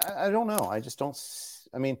I don't know. I just don't.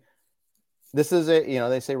 I mean, this is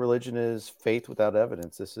they say religion is faith without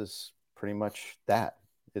evidence. This is pretty much that.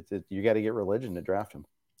 You got to get religion to draft him.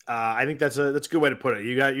 I think that's a good way to put it.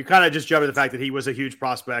 You kind of just jump at the fact that he was a huge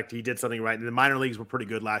prospect. He did something right. And the minor leagues were pretty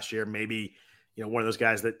good last year. Maybe, one of those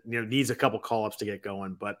guys that, needs a couple call-ups to get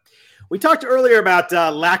going. But we talked earlier about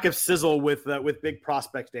lack of sizzle with big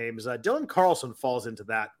prospect names. Dylan Carlson falls into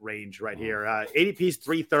that range right here. ADP's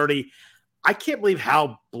 330. I can't believe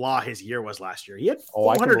how blah his year was last year. He had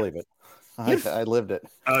 400. I can believe it. I lived it.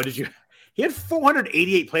 Oh, did you? He had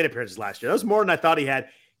 488 plate appearances last year. That was more than I thought he had.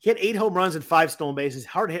 He had 8 home runs and 5 stolen bases.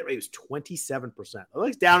 Hard hit rate was 27%.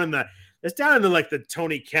 It's down in the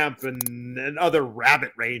Tony Kemp and other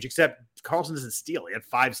rabbit range, except Carlson doesn't steal. He had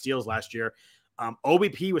 5 steals last year.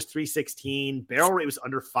 OBP was 316. Barrel rate was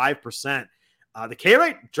under 5%. The K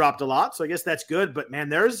rate dropped a lot, so I guess that's good. But man,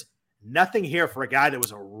 there's nothing here for a guy that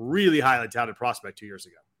was a really highly touted prospect 2 years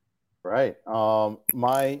ago. Right.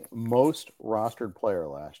 My most rostered player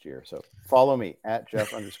last year. So follow me at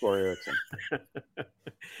Jeff_Erickson.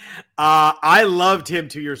 I loved him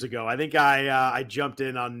 2 years ago. I think I jumped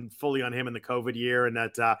in fully on him in the COVID year, and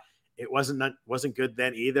that it wasn't good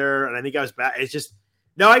then either. And I think I was bad. It's just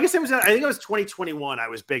no. I think it was 2021. I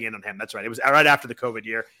was big in on him. That's right. It was right after the COVID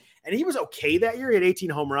year, and he was okay that year. He had 18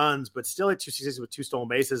 home runs, but still had 266 with 2 stolen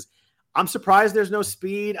bases. I'm surprised there's no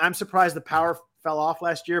speed. I'm surprised the power fell off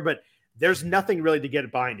last year, but there's nothing really to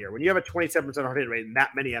get behind here. When you have a 27% hard hit rate and that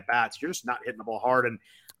many at bats, you're just not hitting the ball hard. And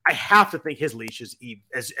I have to think his leash is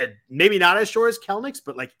as maybe not as short as Kelnick's,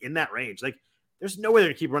 but in that range. There's no way they're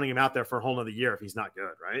going to keep running him out there for a whole nother year if he's not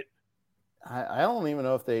good, right? I don't even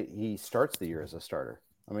know if he starts the year as a starter.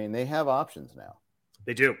 I mean, they have options now.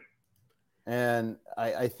 They do. And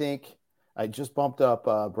I think I just bumped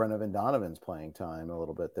up Brennan Donovan's playing time a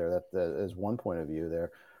little bit there. That is one point of view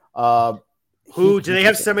there. Do they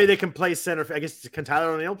have somebody that can play center? I guess can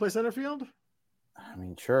Tyler O'Neill play center field? I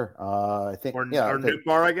mean, sure. I think or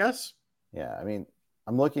Nootbaar, I guess. Yeah, I mean,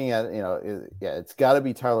 I'm looking at it's got to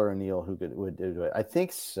be Tyler O'Neill who would do it. I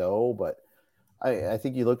think so, but I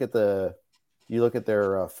think you look at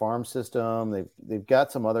their farm system. They've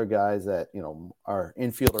got some other guys that are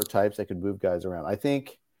infielder types that could move guys around. I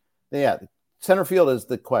think, center field is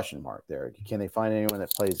the question mark there. Can they find anyone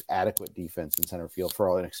that plays adequate defense in center field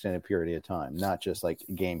for an extended period of time? Not just a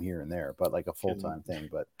game here and there, but a full-time thing.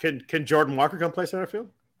 But can Jordan Walker come play center field?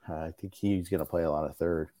 I think he's going to play a lot of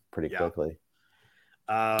third pretty quickly.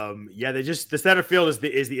 The center field is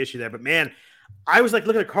the issue there. But man, I was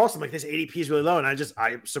looking at Carlson, this ADP is really low, and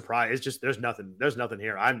I'm surprised. It's just there's nothing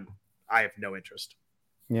here. I have no interest.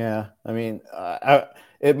 Yeah, I mean,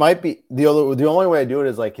 it might be the only way I do it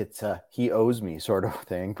is it's he owes me sort of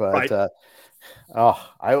thing. But right.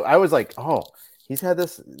 I was he's had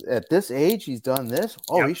this at this age. He's done this.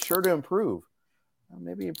 He's sure to improve.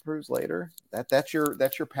 Maybe he improves later. That's your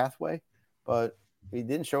pathway. But he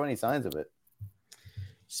didn't show any signs of it.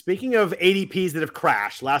 Speaking of ADPs that have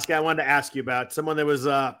crashed, last guy I wanted to ask you about someone that was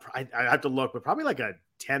I have to look, but probably a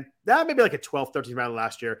 10th, maybe a 12th, 13th round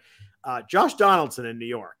last year. Josh Donaldson in New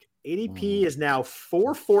York. ADP is now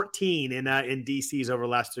 414 in DCs over the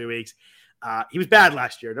last 3 weeks. He was bad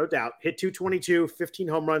last year, no doubt. Hit 222, 15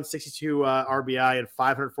 home runs, 62 RBI, and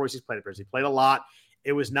 546 plate appearances. He played a lot.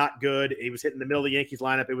 It was not good. He was hitting the middle of the Yankees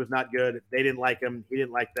lineup. It was not good. They didn't like him. He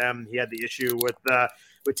didn't like them. He had the issue with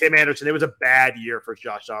Tim Anderson. It was a bad year for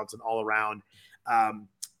Josh Donaldson all around.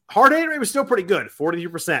 Hard hit rate was still pretty good,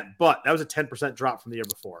 42%, but that was a 10% drop from the year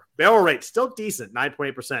before. Barrel rate still decent,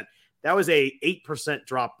 9.8%. That was a 8%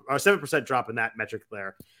 drop or 7% drop in that metric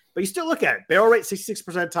there. But you still look at it. Barrel rate 66th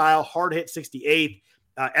percentile, hard hit 68th,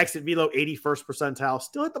 exit velo 81st percentile.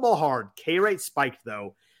 Still hit the ball hard. K rate spiked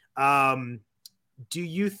though. Do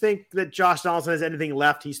you think that Josh Donaldson has anything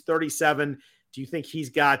left? He's 37. Do you think he's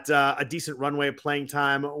got a decent runway of playing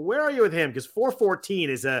time? Where are you with him? Because 414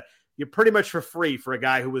 is you're pretty much for free for a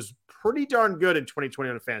guy who was pretty darn good in 2020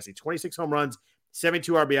 on fantasy. 26 home runs,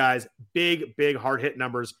 72 RBIs, big hard hit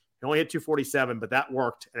numbers. He only hit 247, but that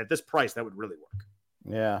worked. And at this price, that would really work.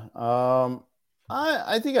 Yeah.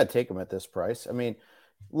 I think I'd take him at this price. I mean,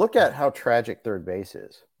 look at how tragic third base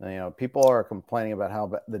is. People are complaining about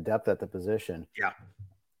how the depth at the position. Yeah.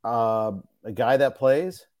 A guy that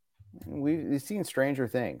plays, we've seen stranger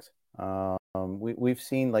things. We've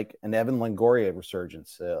seen like an Evan Longoria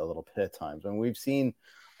resurgence a little bit at times, and we've seen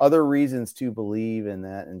other reasons to believe in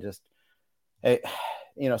that. And just,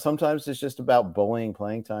 sometimes it's just about bullying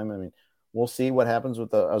playing time. I mean, we'll see what happens with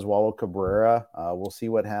the Oswaldo Cabrera. We'll see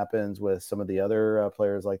what happens with some of the other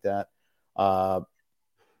players like that.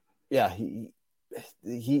 He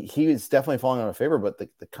is definitely falling out of favor, but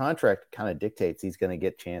the contract kind of dictates he's going to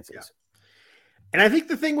get chances. Yeah. And I think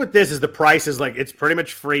the thing with this is the price is like, it's pretty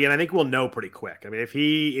much free. And I think we'll know pretty quick. I mean, if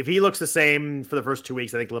he looks the same for the first 2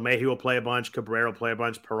 weeks, I think LeMahieu will play a bunch. Cabrera will play a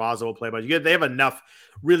bunch. Peraza will play a bunch. They have enough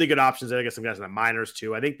really good options. I guess some guys in the minors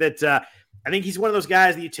too. I think he's one of those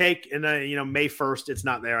guys that you take and May 1st, it's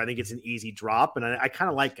not there. I think it's an easy drop. And I kind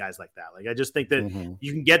of like guys like that. Like, I just think that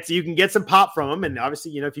you can get some pop from them. And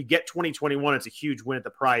obviously, if you get 2021, it's a huge win at the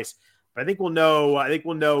price. But I think we'll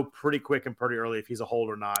know pretty quick and pretty early if he's a hold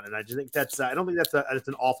or not. And I just think I don't think that's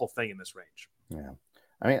an awful thing in this range. Yeah.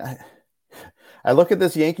 I mean, I look at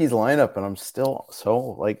this Yankees lineup and I'm still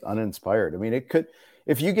so uninspired. I mean,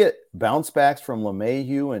 if you get bounce backs from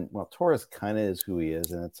LeMahieu and Torres kind of is who he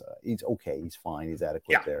is, and he's okay. He's fine. He's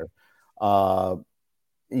adequate there.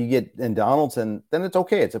 You get in Donaldson, then it's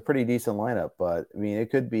okay. It's a pretty decent lineup, but I mean, it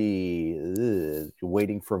could be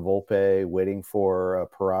waiting for Volpe, waiting for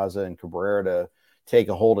Peraza and Cabrera to take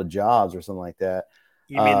a hold of jobs or something like that.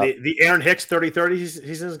 You mean the Aaron Hicks 30-30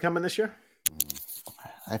 season is coming this year?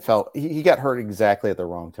 I felt he got hurt exactly at the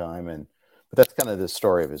wrong time, but that's kind of the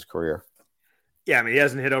story of his career. Yeah, I mean, he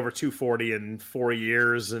hasn't hit over 240 in 4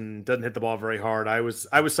 years and doesn't hit the ball very hard. I was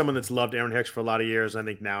someone that's loved Aaron Hicks for a lot of years. I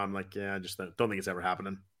think now I'm like, I just don't think it's ever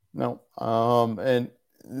happening. No. And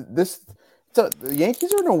the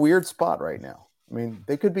Yankees are in a weird spot right now. I mean,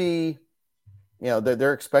 they could be,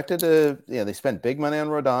 they're expected to, they spent big money on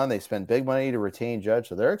Rodon. They spent big money to retain Judge.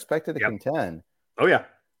 So they're expected to contend. Oh, yeah.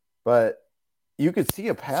 But you could see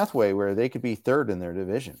a pathway where they could be third in their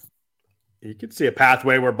division. You could see a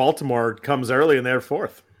pathway where Baltimore comes early and they're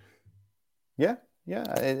fourth. Yeah.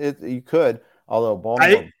 You could, although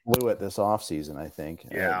Baltimore blew it this offseason, I think.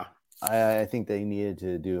 Yeah. I think they needed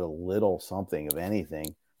to do a little something of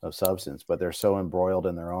anything of substance, but they're so embroiled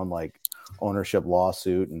in their own ownership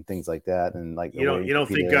lawsuit and things like that. And you don't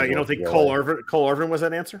think Cole Irvin was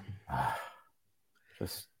that answer?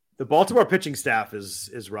 The Baltimore pitching staff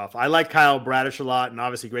is rough. I like Kyle Bradish a lot, and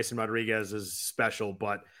obviously Grayson Rodriguez is special,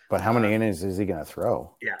 but how many innings is he going to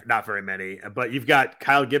throw? Yeah, not very many. But you've got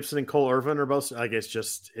Kyle Gibson and Cole Irvin are both. Like,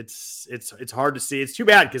 it's hard to see. It's too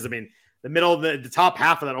bad because I mean the middle of the top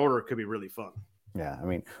half of that order could be really fun. Yeah, I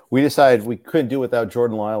mean we decided we couldn't do without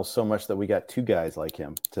Jordan Lyles so much that we got two guys like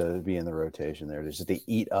him to be in the rotation there, just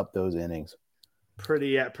to eat up those innings.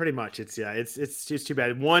 Pretty much. It's just too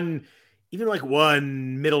bad. One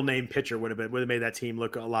middle name pitcher would have made that team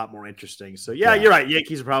look a lot more interesting. So yeah. You're right.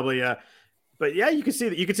 Yankees are probably but yeah, you can see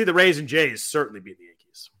the Rays and Jays certainly beat the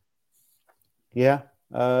Yankees. Yeah.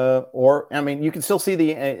 You can still see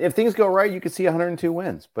if things go right, you could see 102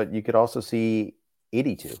 wins, but you could also see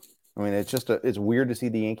 82. I mean, it's weird to see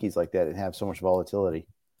the Yankees like that and have so much volatility.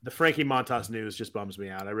 The Frankie Montas news just bums me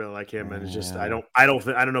out. I really like him, and it's just I don't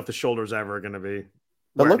know if the shoulder's ever going to be.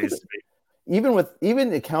 But look at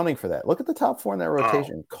even accounting for that. Look at the top four in that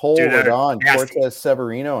rotation: Cole, Rodon, Cortez,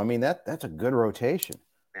 Severino. I mean that's a good rotation.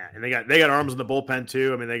 Yeah, and they got arms in the bullpen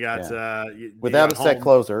too. I mean, they got without a set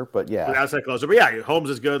closer, but Holmes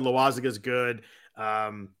is good. Loaisiga is good.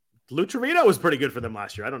 Lou Trevino was pretty good for them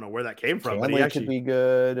last year. I don't know where that came from, but he actually could be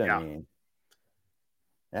good. Yeah. I mean,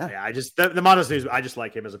 I just the Montas news. I just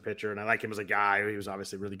like him as a pitcher, and I like him as a guy. He was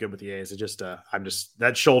obviously really good with the A's.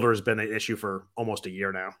 That shoulder has been an issue for almost a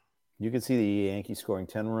year now. You could see the Yankees scoring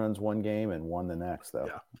 10 runs one game and one the next, though.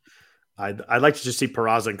 Yeah. I'd like to just see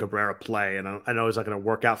Peraza and Cabrera play, and I know it's not going to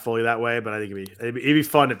work out fully that way, but I think it'd be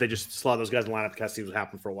fun if they just slot those guys in the lineup to see what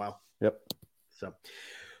happened for a while. Yep. So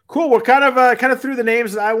cool. We're kind of through the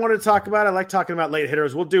names that I wanted to talk about. I like talking about late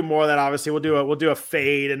hitters. We'll do more of that. Obviously, we'll do a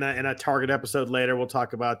fade in a target episode later. We'll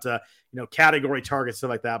talk about category targets, stuff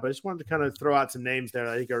like that. But I just wanted to kind of throw out some names there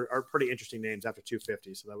that I think are pretty interesting names after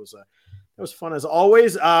 250. So that was fun as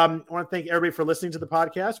always. I want to thank everybody for listening to the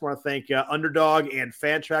podcast. I want to thank Underdog and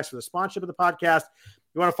Fantrax for the sponsorship of the podcast.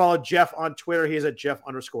 You want to follow Jeff on Twitter. He is at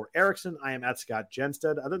Jeff_Erickson. I am at Scott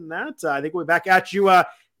Genstead. Other than that, I think we'll be back at you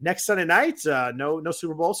next Sunday night. No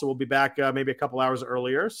Super Bowl, so we'll be back maybe a couple hours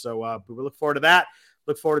earlier. So we look forward to that.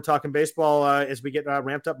 look forward to talking baseball as we get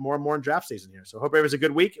ramped up more and more in draft season here. So hope everyone's a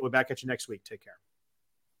good week. We'll be back at you next week. Take care.